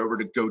transferred over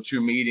to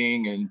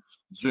GoToMeeting and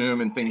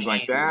Zoom and things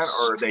like that,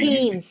 or are they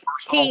using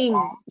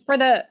personal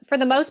phones? For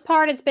the most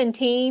part, it's been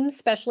Teams,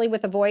 especially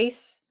with the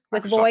voice.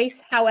 Microsoft.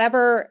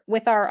 However,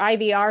 with our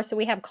IVR, so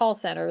we have call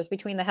centers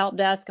between the help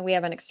desk and we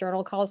have an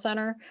external call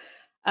center.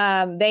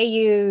 They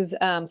use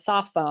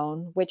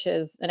Softphone, which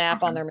is an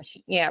app on their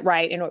machine. Yeah,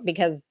 right. And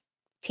because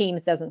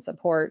Teams doesn't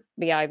support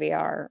the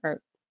IVR,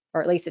 or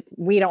at least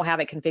we don't have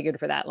it configured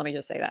for that. Let me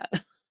just say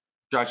that.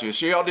 Gotcha.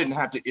 So y'all didn't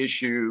have to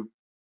issue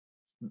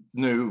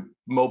new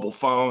mobile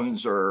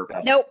phones or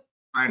nope.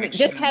 try and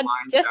extend lines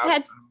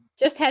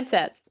just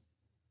headsets.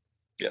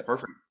 Yeah,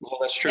 perfect. Well,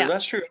 that's true. Yeah.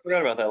 That's true. I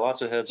forgot about that.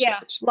 Lots of headsets. Yeah,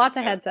 lots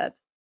of headsets.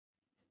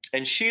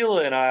 And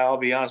Sheila and I'll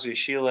be honest with you,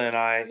 Sheila and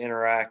I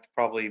interact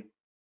probably,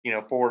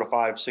 4 to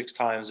 5, 6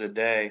 times a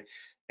day.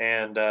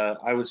 And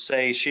I would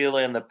say,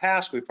 Sheila, in the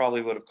past, we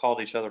probably would have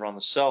called each other on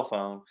the cell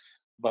phone,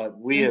 but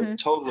we have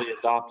totally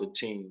adopted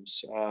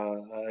Teams.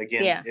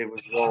 Again, it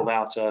was rolled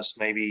out to us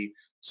maybe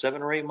 7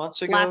 or 8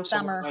 months ago. Last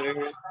summer.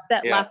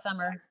 Last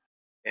summer.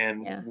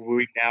 And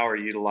we now are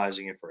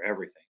utilizing it for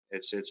everything.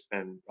 It's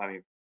been,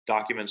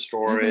 document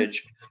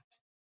storage,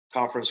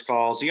 conference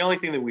calls. The only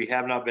thing that we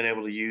have not been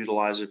able to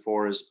utilize it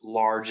for is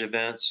large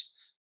events,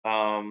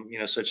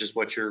 such as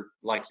what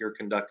you're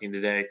conducting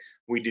today.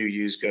 We do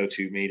use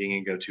GoToMeeting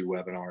and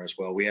GoToWebinar as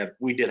well.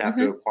 We did have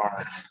to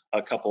acquire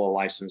a couple of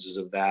licenses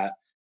of that,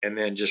 and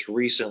then just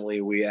recently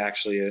we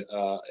actually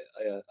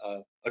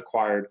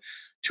acquired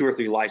 2 or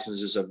 3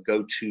 licenses of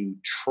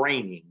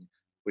GoToTraining,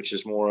 which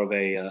is more of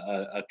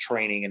a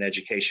training and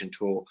education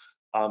tool.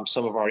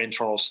 Some of our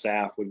internal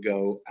staff would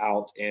go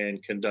out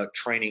and conduct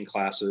training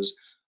classes.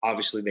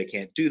 Obviously, they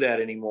can't do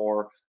that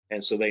anymore,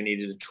 and so they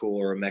needed a tool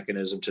or a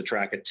mechanism to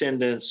track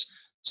attendance,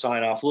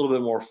 sign off, a little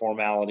bit more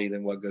formality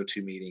than what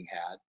GoToMeeting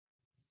had.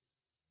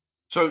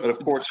 So, but of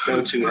course,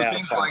 GoTo had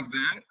things like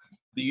that.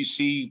 Do you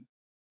see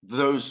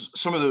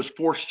some of those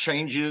forced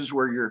changes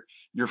where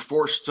you're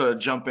forced to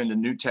jump into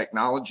new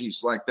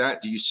technologies like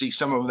that? Do you see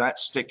some of that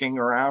sticking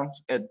around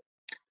at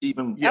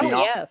even?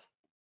 Yes,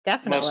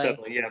 definitely. Most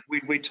definitely, yeah.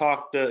 We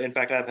talked. In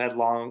fact, I've had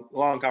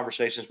long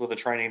conversations with the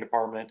training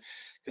department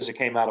because it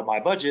came out of my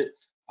budget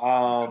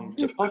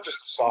to purchase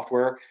the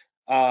software,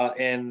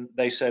 and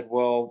they said,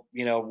 well,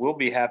 we'll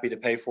be happy to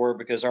pay for it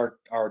because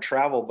our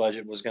travel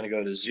budget was going to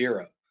go to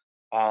zero.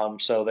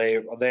 So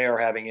they are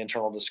having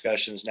internal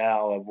discussions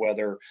now of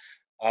whether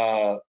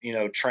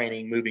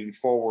training moving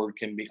forward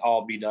can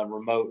all be done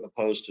remote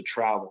opposed to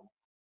travel.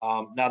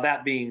 Now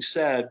that being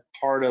said,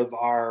 part of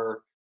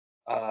our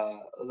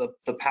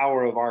the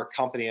power of our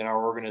company and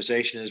our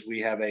organization is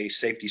we have a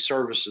safety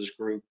services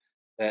group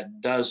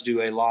that does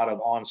do a lot of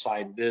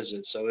on-site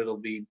visits. So it'll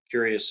be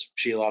curious,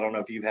 Sheila, I don't know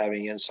if you have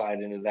any insight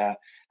into that,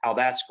 how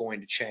that's going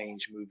to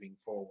change moving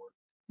forward.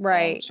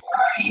 Right.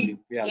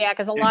 Yeah,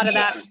 because a lot of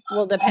that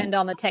will depend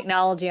on the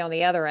technology on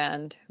the other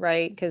end,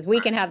 right? Because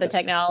we can have the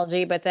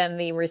technology, but then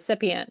the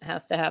recipient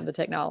has to have the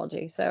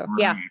technology. So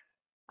yeah,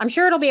 I'm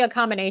sure it'll be a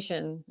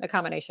combination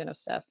of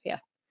stuff. Yeah.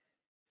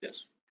 Yes.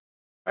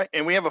 All right,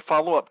 and we have a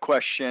follow-up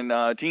question.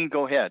 Dean,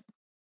 go ahead.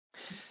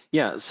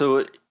 Yeah,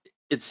 so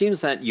it seems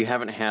that you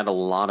haven't had a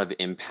lot of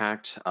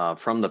impact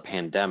from the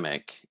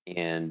pandemic,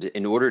 and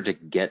in order to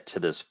get to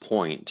this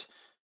point,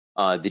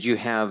 did you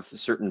have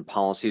certain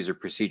policies or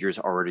procedures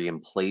already in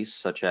place,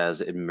 such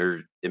as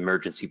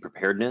emergency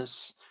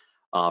preparedness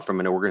from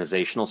an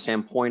organizational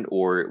standpoint,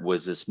 or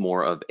was this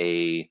more of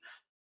a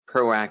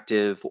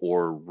proactive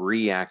or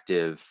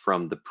reactive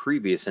from the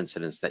previous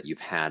incidents that you've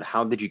had?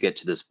 How did you get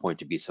to this point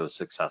to be so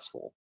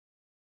successful?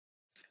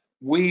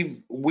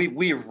 We've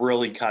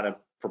really kind of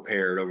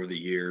prepared over the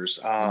years.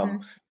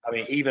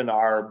 Even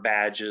our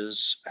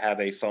badges have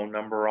a phone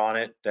number on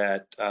it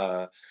that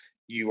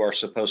you are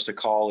supposed to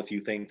call if you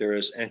think there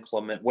is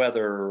inclement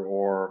weather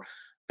or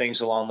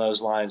things along those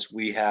lines.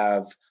 We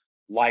have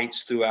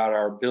lights throughout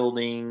our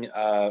building.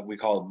 We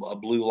call it a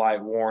blue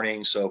light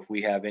warning. So if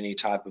we have any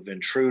type of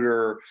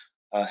intruder,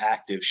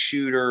 active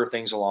shooter,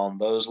 things along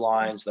those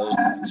lights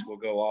will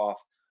go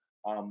off.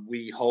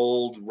 We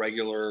hold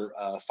regular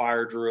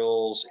fire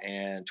drills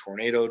and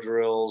tornado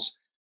drills.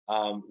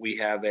 We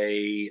have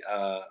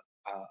I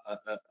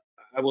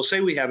will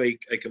say we have a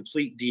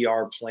complete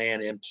DR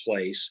plan in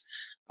place.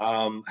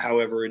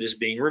 However, it is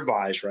being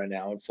revised right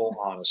now in full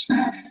honesty.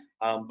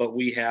 But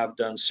we have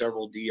done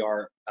several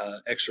DR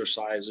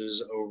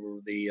exercises over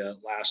the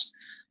last,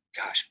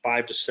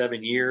 5 to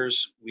 7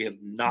 years. We have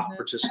not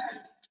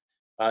participated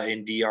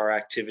in DR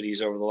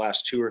activities over the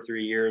last 2 or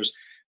 3 years,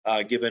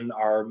 given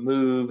our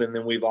move. And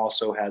then we've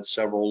also had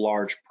several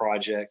large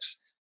projects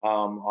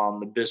on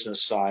the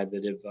business side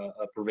that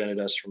have prevented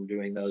us from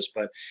doing those.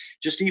 But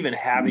just even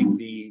having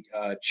the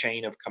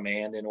chain of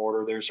command in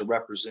order, there's a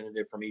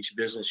representative from each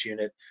business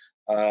unit.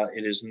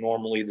 It is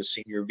normally the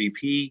senior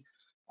VP,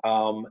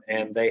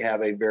 and they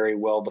have a very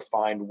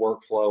well-defined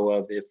workflow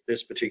of if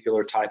this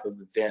particular type of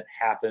event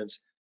happens,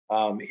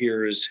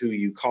 Here's who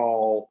you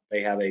call.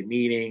 They have a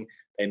meeting,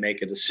 they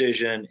make a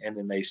decision, and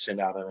then they send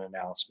out an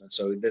announcement.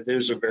 So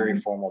there's a very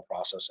formal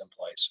process in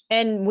place.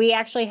 And we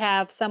actually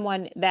have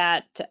someone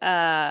that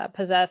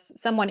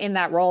someone in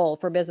that role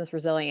for business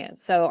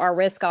resilience. So our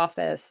risk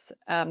office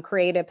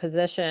created a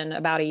position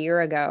about a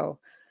year ago.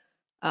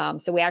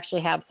 So we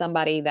actually have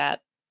somebody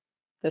that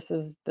this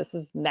is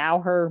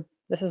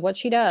what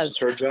she does. This is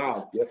her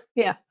job. Yep.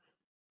 Yeah.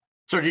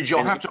 So did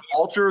y'all have to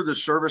alter the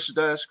service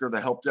desk or the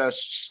help desk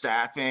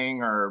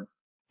staffing or,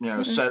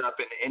 set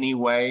up in any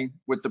way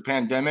with the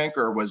pandemic,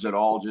 or was it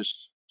all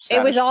just status?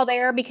 It was all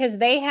there because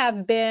they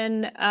have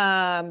been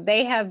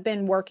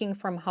working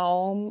from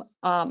home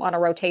on a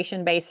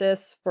rotation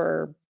basis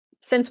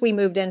since we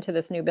moved into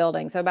this new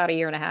building. So about a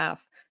year and a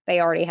half,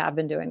 they already have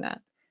been doing that.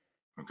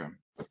 Okay.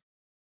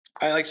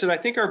 Like I said, I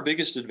think our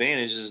biggest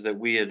advantage is that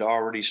we had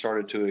already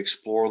started to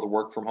explore the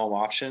work from home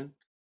option.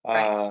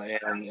 Right.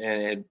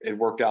 And it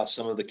worked out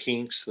some of the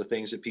kinks, the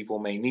things that people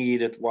may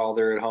need while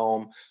they're at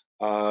home.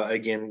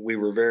 Again, we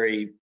were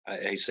very,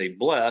 I say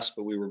blessed,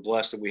 but we were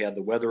blessed that we had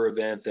the weather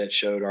event that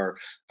showed our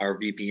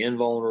VPN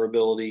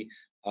vulnerability.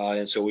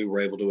 And so we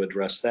were able to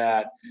address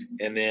that.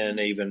 And then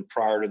even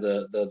prior to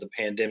the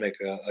pandemic,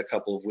 a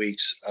couple of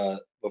weeks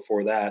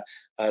before that,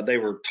 they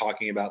were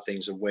talking about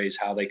things of ways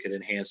how they could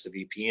enhance the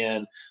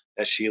VPN.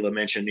 As Sheila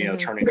mentioned,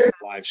 turning on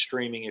live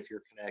streaming if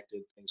you're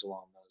connected, things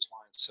along those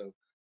lines. So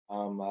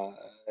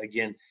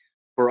again,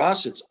 for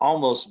us, it's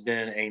almost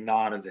been a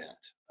non-event,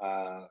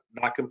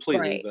 not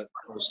completely, Right. but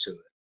close to it.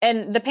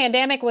 And the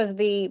pandemic was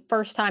the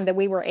first time that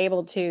we were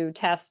able to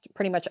test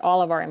pretty much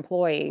all of our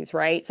employees,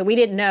 right? So we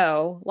didn't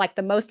know, like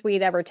the most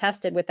we'd ever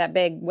tested with that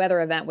big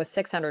weather event was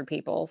 600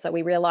 people. So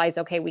we realized,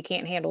 okay, we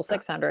can't handle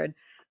 600.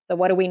 So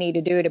what do we need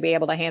to do to be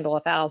able to handle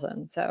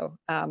 1,000? So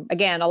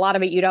again, a lot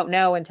of it you don't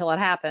know until it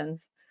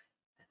happens.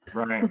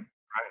 Right.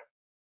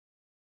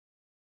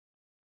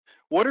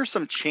 What are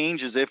some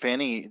changes, if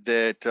any,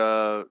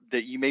 that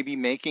you may be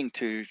making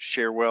to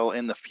Cherwell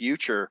in the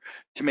future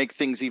to make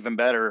things even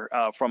better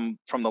from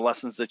the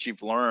lessons that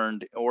you've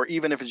learned, or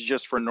even if it's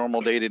just for normal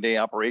day-to-day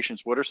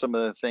operations? What are some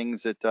of the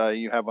things that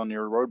you have on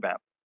your roadmap?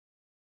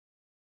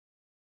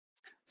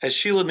 As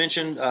Sheila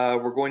mentioned,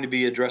 we're going to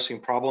be addressing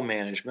problem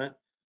management.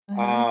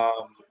 Sheila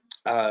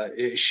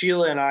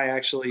and I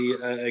actually,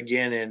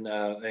 again,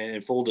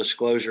 in full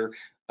disclosure,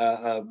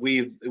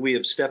 we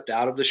have stepped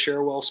out of the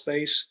Cherwell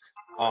space.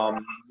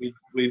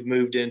 We've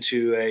moved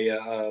into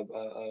a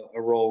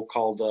role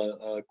called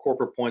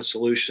Corporate Point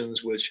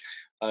Solutions, which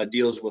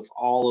deals with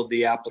all of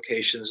the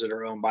applications that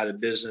are owned by the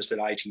business that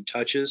IT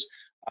touches.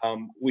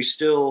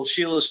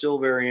 Sheila is still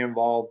very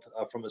involved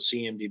from a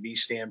CMDB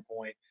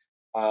standpoint,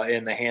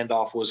 and the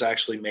handoff was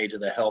actually made to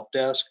the help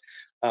desk.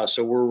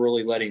 So we're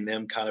really letting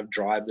them kind of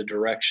drive the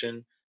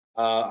direction.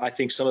 I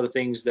think some of the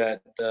things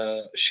that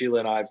Sheila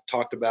and I have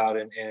talked about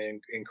and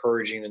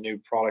encouraging the new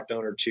product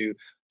owner to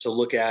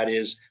look at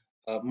is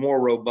more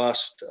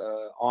robust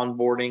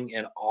onboarding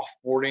and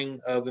offboarding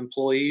of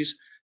employees.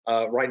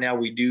 Right now,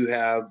 we do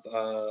have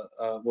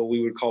what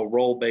we would call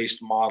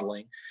role-based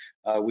modeling.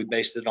 We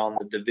based it on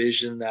the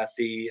division that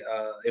the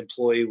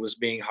employee was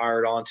being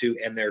hired onto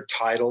and their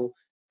title,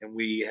 and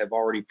we have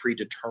already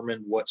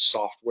predetermined what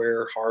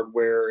software,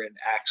 hardware, and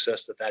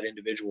access that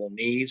individual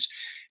needs.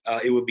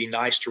 It would be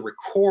nice to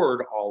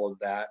record all of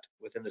that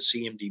within the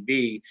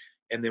CMDB,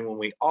 and then when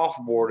we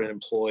offboard an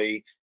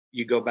employee,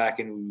 you go back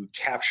and we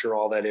capture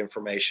all that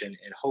information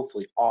and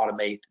hopefully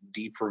automate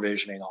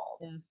deprovisioning all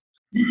of it.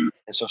 Yeah.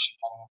 And so, I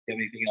don't have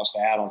anything else to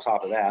add on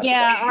top of that.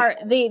 Yeah,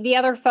 the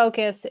other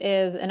focus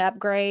is an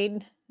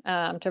upgrade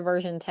to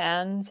version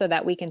 10 so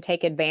that we can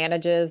take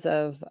advantages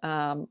of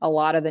a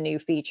lot of the new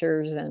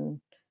features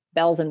and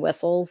bells and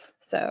whistles.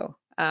 So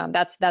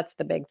that's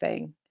the big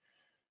thing.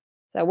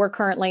 So we're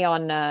currently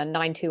on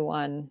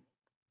 921.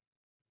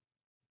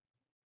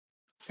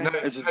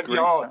 This is great.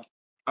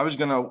 I was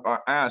going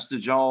to ask,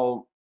 did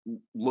y'all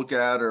look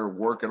at or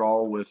work at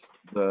all with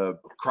the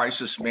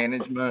crisis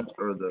management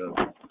or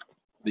the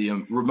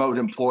remote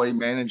employee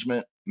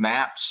management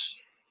maps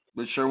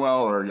with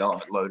Cherwell, or y'all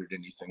haven't loaded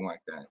anything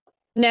like that?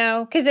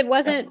 No, because it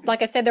wasn't,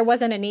 like I said, there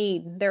wasn't a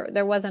need.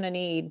 There wasn't a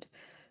need.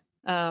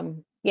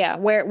 Yeah,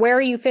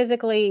 where you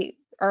physically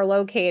are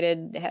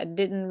located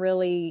didn't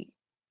really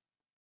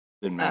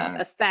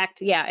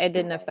affect. Yeah, it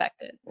didn't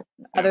affect it.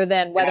 Other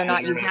than whether or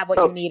not you have what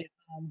you need at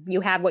home.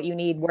 You have what you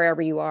need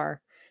wherever you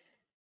are.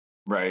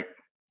 Right.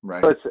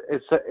 So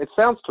it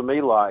sounds to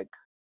me like,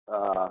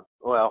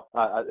 well,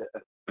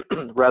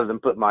 rather than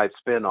put my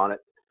spin on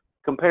it,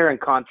 compare and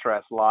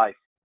contrast life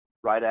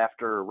right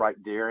after, right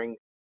during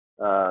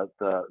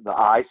the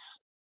ice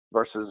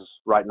versus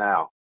right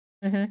now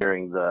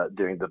during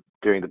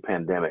the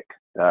pandemic.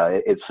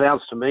 It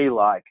sounds to me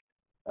like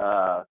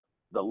the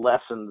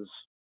lessons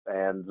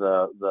and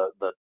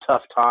the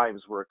tough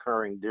times were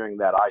occurring during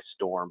that ice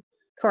storm.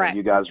 Correct.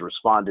 You guys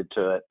responded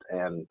to it,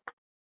 and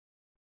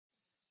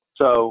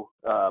so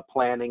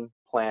planning.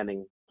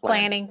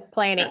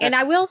 And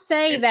I will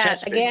say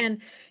that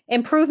again,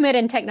 improvement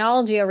in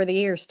technology over the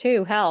years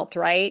too helped,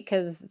 right?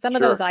 Because some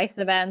of Sure. those ICE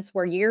events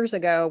were years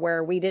ago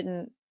where we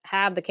didn't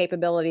have the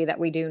capability that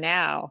we do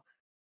now.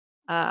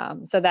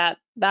 So that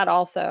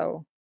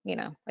also,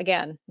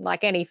 again,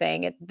 like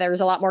anything,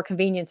 there's a lot more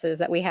conveniences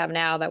that we have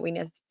now that we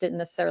didn't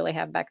necessarily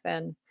have back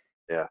then.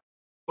 Yeah.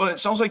 Well, it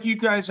sounds like you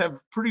guys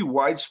have pretty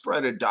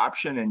widespread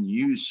adoption and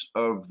use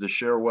of the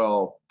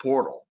Cherwell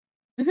portal,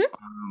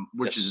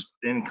 which is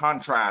in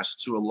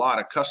contrast to a lot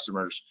of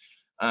customers.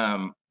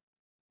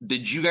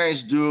 Did you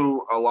guys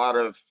do a lot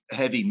of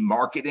heavy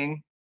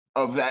marketing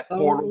of that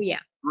portal Oh, yeah.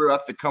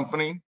 throughout the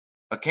company?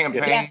 A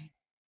campaign? Yes.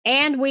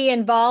 And we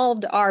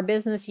involved our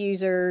business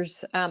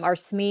users, our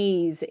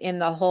SMEs, in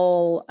the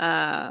whole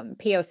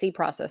POC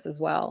process as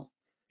well.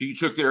 You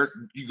got their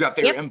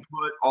Yep,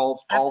 input all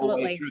the way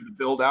absolutely. through the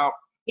build out?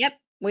 Yep,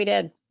 we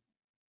did.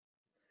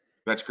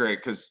 That's great,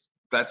 because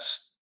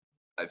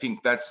I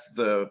think that's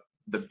the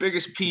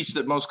biggest piece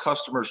that most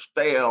customers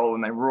fail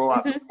when they roll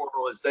out the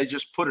portal is they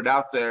just put it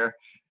out there,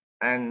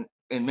 and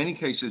in many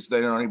cases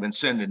they don't even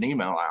send an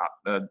email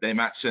out. They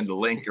might send a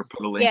link or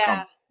put a link on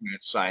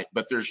that site,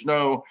 but there's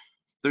no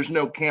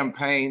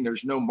campaign,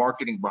 there's no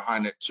marketing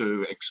behind it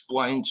to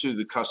explain to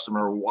the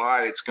customer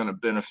why it's going to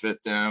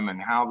benefit them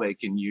and how they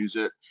can use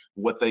it,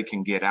 what they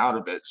can get out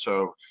of it.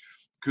 So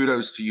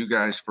kudos to you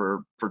guys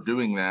for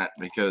doing that,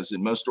 because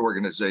in most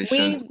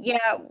organizations,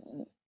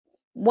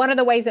 One of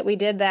the ways that we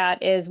did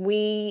that is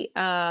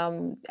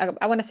I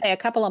want to say a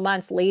couple of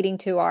months leading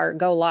to our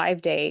go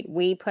live date,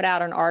 we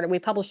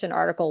published an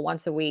article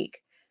once a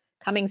week,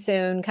 coming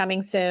soon,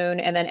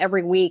 and then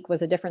every week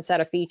was a different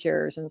set of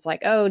features. And it's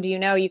like, oh, do you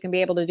know you can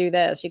be able to do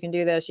this? You can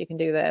do this, you can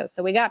do this.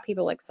 So we got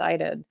people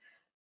excited.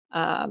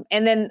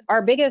 And then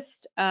our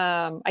biggest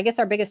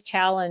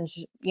challenge,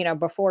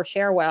 before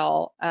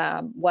Cherwell,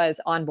 was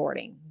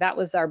onboarding. That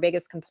was our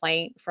biggest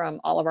complaint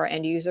from all of our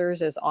end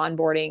users, is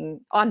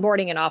onboarding and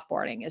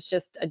offboarding. It's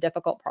just a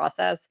difficult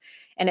process,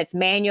 and it's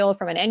manual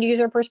from an end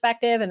user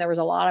perspective, and there was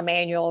a lot of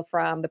manual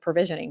from the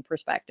provisioning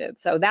perspective.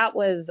 So that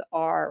was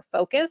our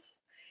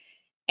focus.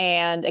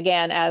 And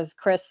again, as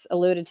Chris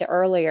alluded to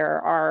earlier,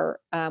 our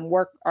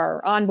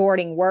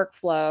onboarding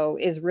workflow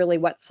is really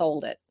what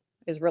sold it.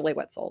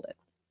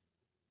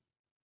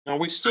 Now,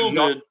 we still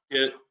did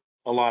get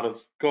a lot of,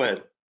 go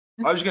ahead.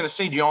 I was going to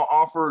say, do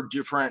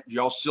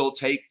y'all still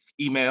take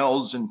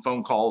emails and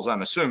phone calls,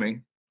 I'm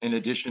assuming, in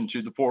addition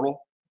to the portal?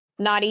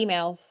 Not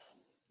emails.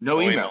 No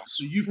emails.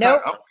 So you've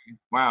Nope.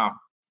 Wow.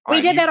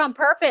 We did that on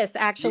purpose,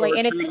 actually.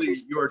 And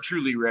you are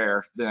truly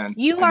rare then.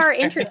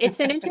 It's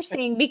an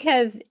interesting,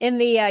 because in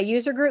the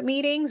user group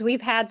meetings,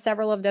 we've had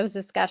several of those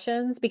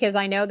discussions, because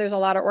I know there's a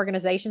lot of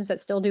organizations that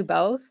still do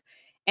both.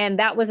 And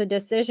that was a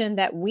decision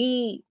that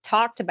we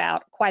talked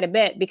about quite a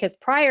bit, because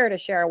prior to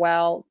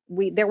Cherwell,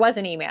 there was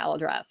an email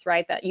address,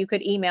 right, that you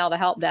could email the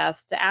help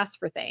desk to ask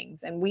for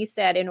things. And we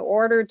said, in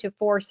order to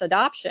force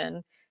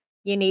adoption,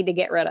 you need to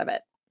get rid of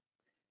it.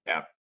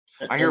 Yeah.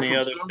 I hear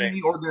from so many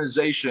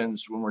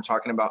organizations when we're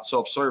talking about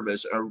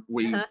self-service,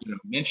 we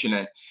mention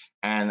it,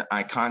 and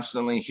I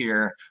constantly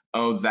hear,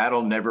 oh,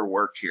 that'll never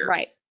work here.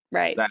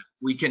 Right. That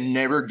we can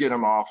never get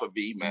them off of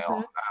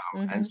email.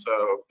 And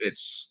so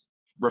it's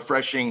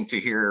refreshing to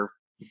hear,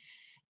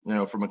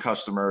 from a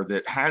customer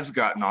that has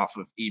gotten off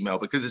of email,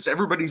 because it's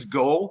everybody's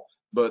goal,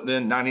 but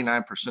then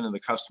 99% of the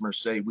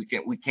customers say we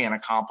can't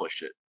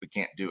accomplish it. We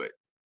can't do it.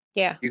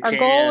 Yeah. Our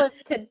goal is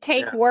to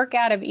take work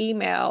out of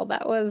email.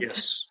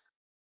 Yes.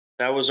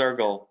 That was our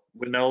goal.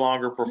 We no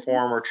longer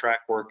perform or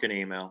track work in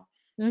email.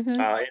 In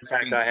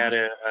fact, I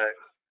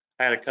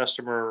had a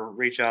customer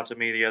reach out to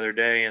me the other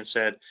day and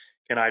said,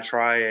 can I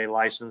try a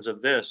license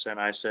of this? And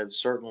I said,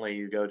 certainly.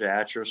 You go to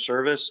at your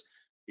service,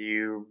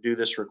 you do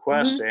this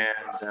request,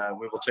 and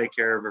we will take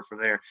care of it from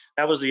there.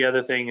 That was the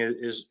other thing,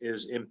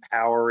 is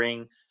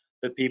empowering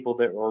the people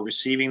that are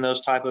receiving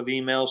those type of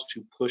emails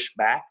to push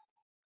back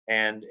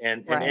and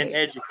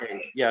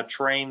educate. Yeah,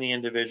 train the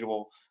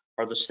individual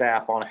or the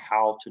staff on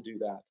how to do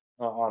that.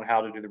 On how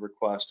to do the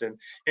request. And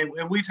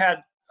we've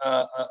had,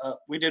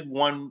 we did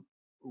one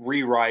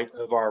rewrite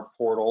of our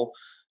portal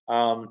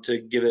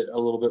to give it a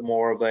little bit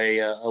more of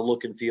a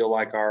look and feel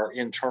like our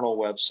internal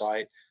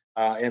website.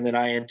 And then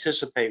I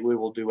anticipate we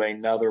will do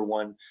another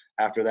one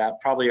after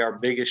that. Probably our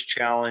biggest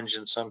challenge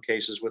in some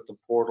cases with the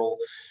portal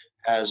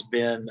has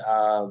been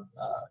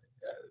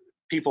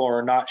people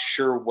are not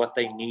sure what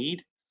they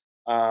need.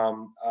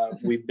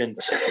 We've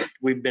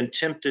been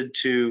tempted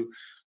to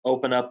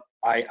open up,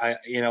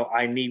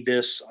 I need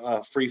this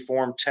free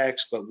form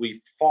text, but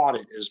we fought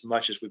it as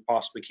much as we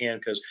possibly can,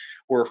 because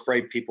we're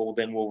afraid people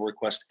then will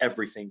request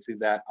everything through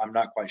that. I'm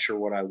not quite sure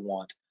what I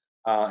want,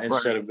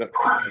 instead of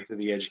going through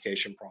the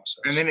education process.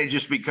 And then it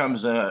just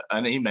becomes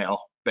an email,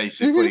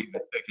 basically.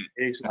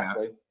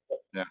 Exactly.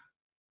 Yeah.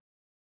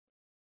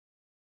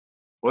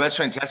 Well, that's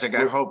fantastic.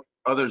 I hope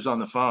others on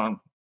the phone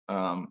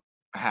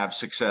have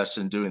success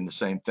in doing the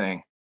same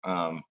thing,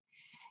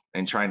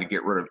 and trying to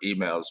get rid of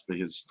emails,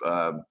 because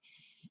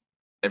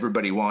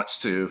everybody wants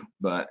to,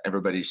 but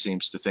everybody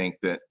seems to think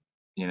that,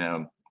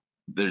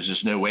 there's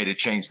just no way to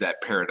change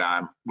that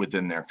paradigm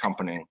within their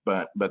company.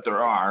 But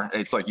there are.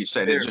 It's like you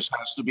said, it just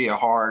has to be a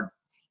hard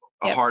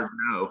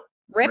no.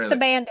 Rip really. the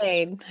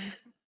Band-Aid.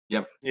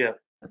 Yep. Yeah.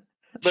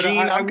 But Gene,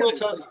 I will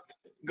tell you.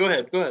 Go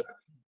ahead.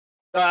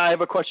 I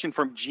have a question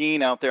from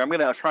Jean out there. I'm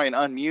going to try and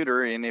unmute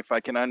her, and if I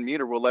can unmute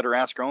her, we'll let her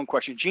ask her own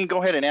question. Jean,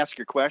 go ahead and ask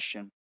your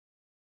question.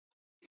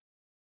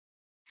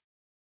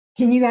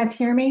 Can you guys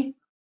hear me?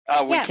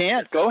 We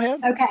can't. Go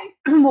ahead. Okay.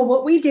 Well,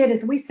 what we did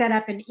is we set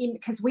up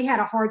because we had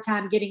a hard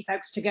time getting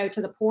folks to go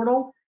to the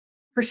portal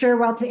for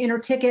Cherwell to enter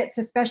tickets,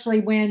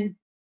 especially when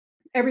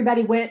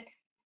everybody went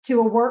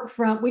to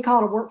we call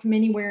it a work from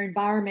anywhere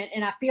environment.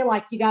 And I feel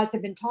like you guys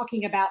have been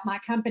talking about my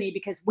company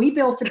because we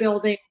built a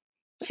building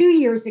 2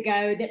 years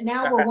ago that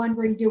now we're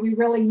wondering, do we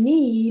really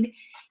need?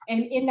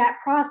 And in that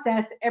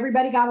process,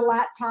 everybody got a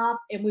laptop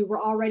and we were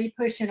already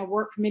pushing a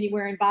work from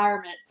anywhere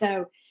environment.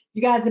 So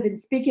you guys have been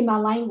speaking my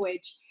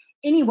language.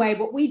 Anyway,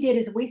 what we did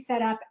is we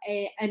set up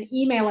an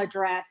email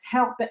address,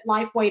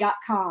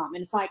 help@lifeway.com.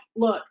 And it's like,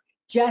 look,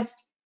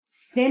 just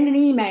send an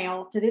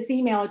email to this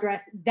email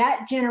address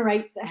that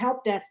generates a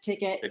help desk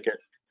ticket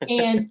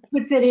and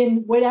puts it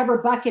in whatever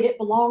bucket it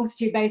belongs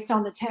to based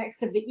on the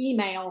text of the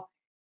email.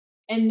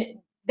 And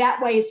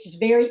that way it's just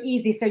very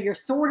easy. So you're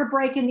sort of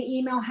breaking the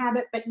email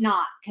habit, but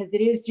not, because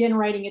it is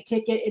generating a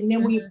ticket, and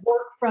then we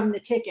work from the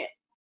ticket.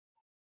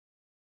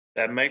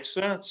 That makes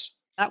sense.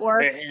 That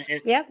works.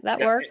 Yeah, that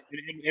works.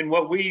 And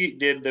what we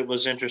did that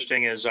was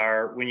interesting is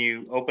when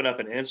you open up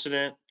an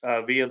incident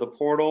via the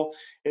portal,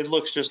 it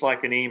looks just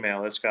like an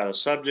email. It's got a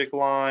subject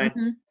line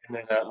and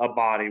then a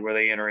body where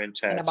they enter in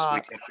text.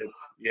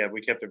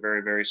 We kept it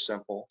very, very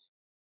simple.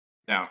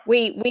 Yeah.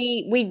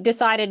 We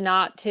decided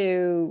not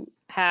to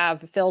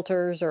have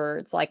filters, or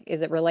it's like,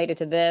 is it related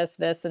to this,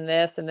 and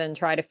this, and then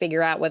try to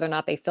figure out whether or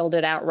not they filled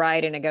it out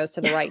right and it goes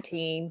to the right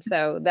team.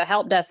 So the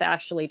help desk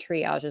actually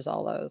triages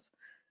all those.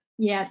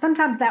 Yeah,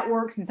 sometimes that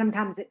works and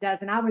sometimes it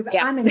doesn't. I'm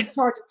in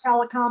charge of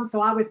telecom,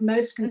 so I was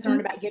most concerned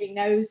about getting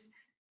those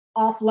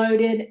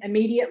offloaded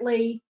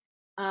immediately,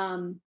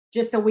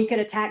 just so we could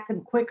attack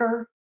them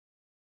quicker.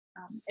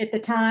 At the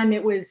time,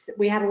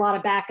 we had a lot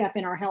of backup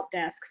in our help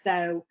desk,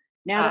 so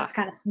now that's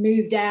kind of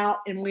smoothed out,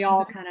 and we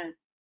all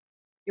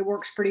it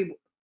works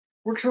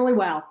really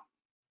well.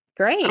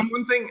 Great.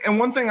 And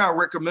one thing I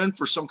recommend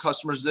for some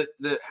customers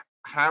that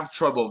have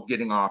trouble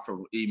getting off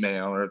of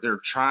email, or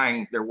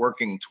they're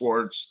working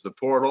towards the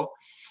portal,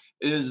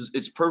 is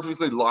it's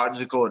perfectly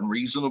logical and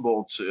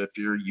reasonable if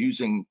you're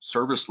using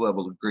service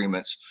level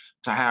agreements,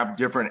 to have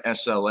different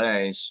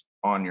SLAs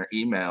on your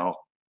email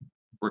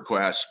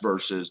requests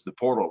versus the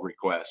portal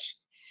requests,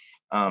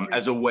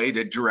 as a way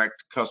to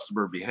direct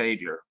customer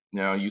behavior.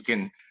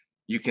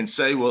 You can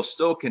say, we'll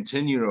still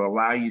continue to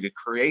allow you to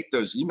create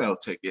those email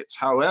tickets.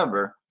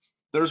 However,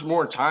 there's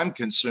more time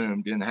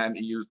consumed in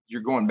having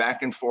you're going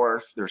back and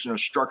forth. There's no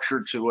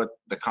structure to what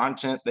the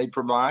content they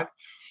provide.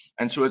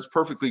 And so it's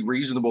perfectly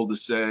reasonable to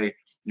say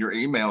your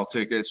email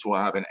tickets will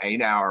have an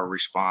 8-hour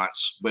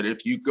response, but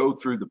if you go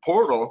through the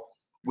portal,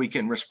 we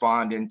can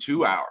respond in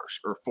 2 hours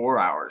or 4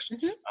 hours,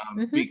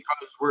 because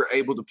we're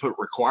able to put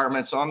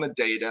requirements on the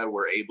data.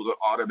 We're able to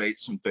automate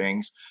some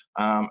things.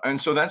 And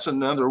so that's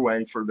another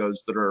way for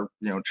those that are,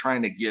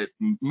 trying to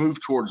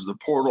move towards the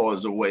portal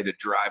as a way to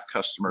drive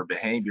customer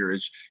behavior,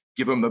 is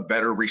give them a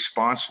better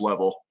response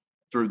level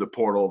through the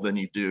portal than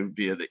you do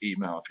via the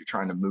email if you're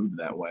trying to move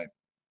that way.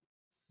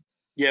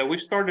 Yeah, we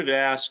started to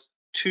ask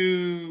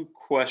 2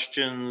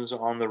 questions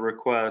on the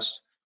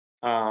request.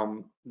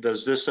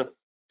 Does this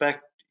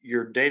affect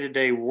your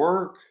day-to-day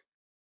work?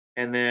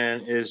 And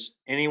then, is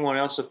anyone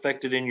else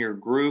affected in your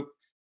group?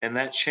 And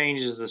that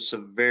changes the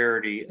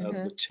severity of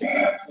the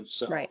ticket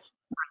itself. Right.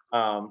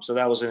 So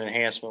that was an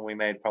enhancement we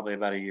made probably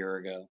about a year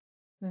ago.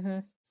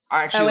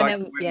 I actually like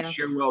the way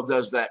Cherwell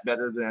does that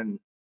better than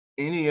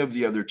any of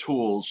the other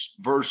tools,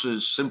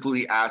 versus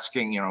simply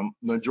asking,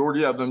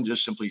 majority of them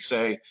just simply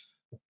say,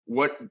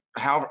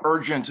 how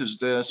urgent is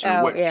this,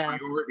 or what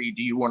priority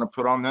do you want to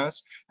put on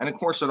this? And of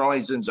course, it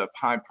always ends up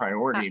high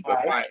priority,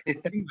 but by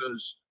asking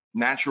those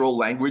natural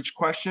language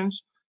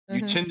questions,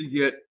 you tend to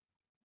get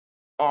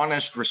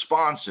honest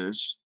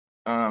responses,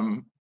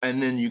 and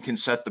then you can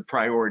set the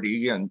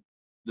priority and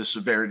the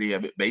severity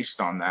of it based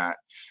on that,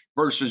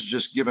 versus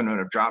just giving it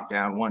a drop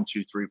down 1,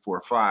 2, 3,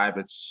 4, 5.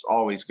 It's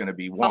always going to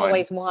be 1.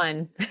 Always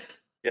 1.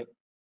 Yep.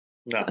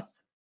 No.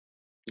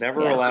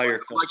 Never allow your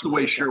customer. I like the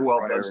way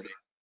Cherwell does it.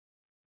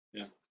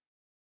 Yeah.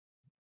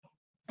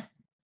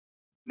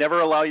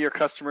 Never allow your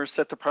customers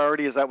set the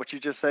priority. Is that what you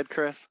just said,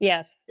 Chris?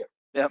 Yes.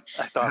 Yep.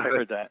 I thought I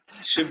heard that.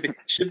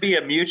 Should be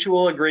a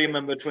mutual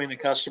agreement between the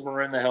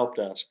customer and the help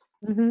desk.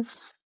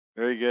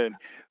 Very good.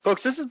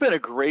 Folks, this has been a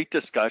great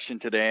discussion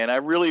today, and I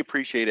really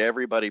appreciate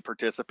everybody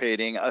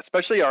participating,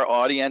 especially our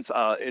audience.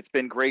 It's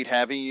been great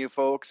having you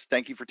folks.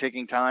 Thank you for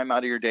taking time out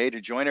of your day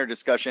to join our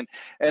discussion.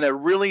 And a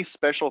really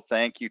special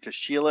thank you to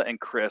Sheila and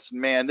Chris.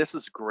 Man, this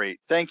is great.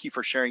 Thank you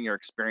for sharing your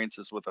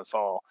experiences with us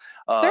all.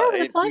 Sure, it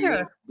was a pleasure.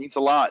 It means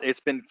a lot.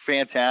 It's been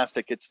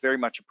fantastic. It's very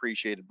much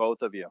appreciated,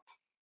 both of you.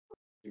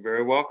 You're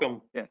very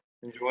welcome. Yeah.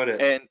 Enjoyed it.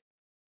 And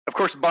of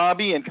course,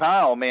 Bobby and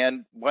Kyle,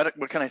 man, what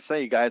can I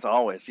say? You guys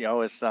always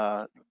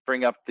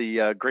bring up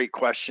the great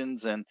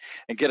questions and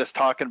get us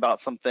talking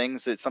about some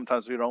things that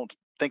sometimes we don't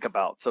think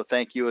about. So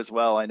thank you as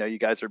well. I know you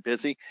guys are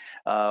busy.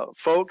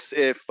 Folks,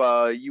 if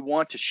you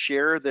want to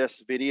share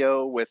this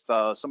video with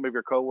some of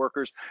your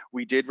coworkers,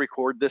 we did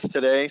record this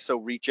today, so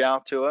reach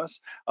out to us,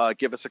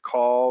 give us a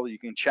call, you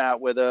can chat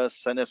with us,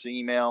 send us an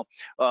email,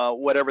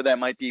 whatever that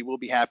might be. We'll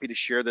be happy to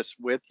share this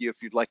with you if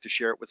you'd like to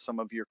share it with some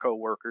of your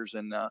coworkers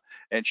and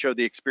show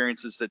the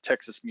experiences that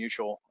Texas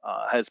Mutual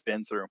has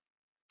been through.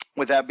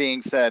 With that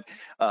being said,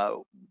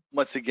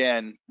 once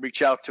again,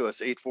 reach out to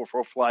us,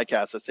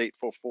 844-FLYCAST. That's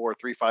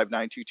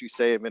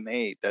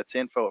 844-359-2278. That's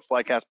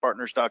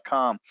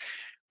info@flycastpartners.com.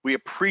 We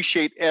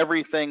appreciate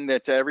everything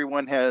that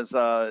everyone has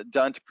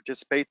done to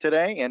participate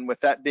today. And with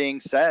that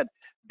being said,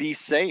 be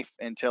safe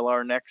until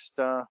our next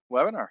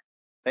webinar.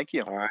 Thank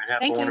you. All right.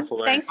 Have a wonderful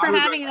day. Thanks for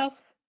having us.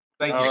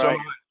 Thank you so much.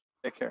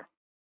 Take care.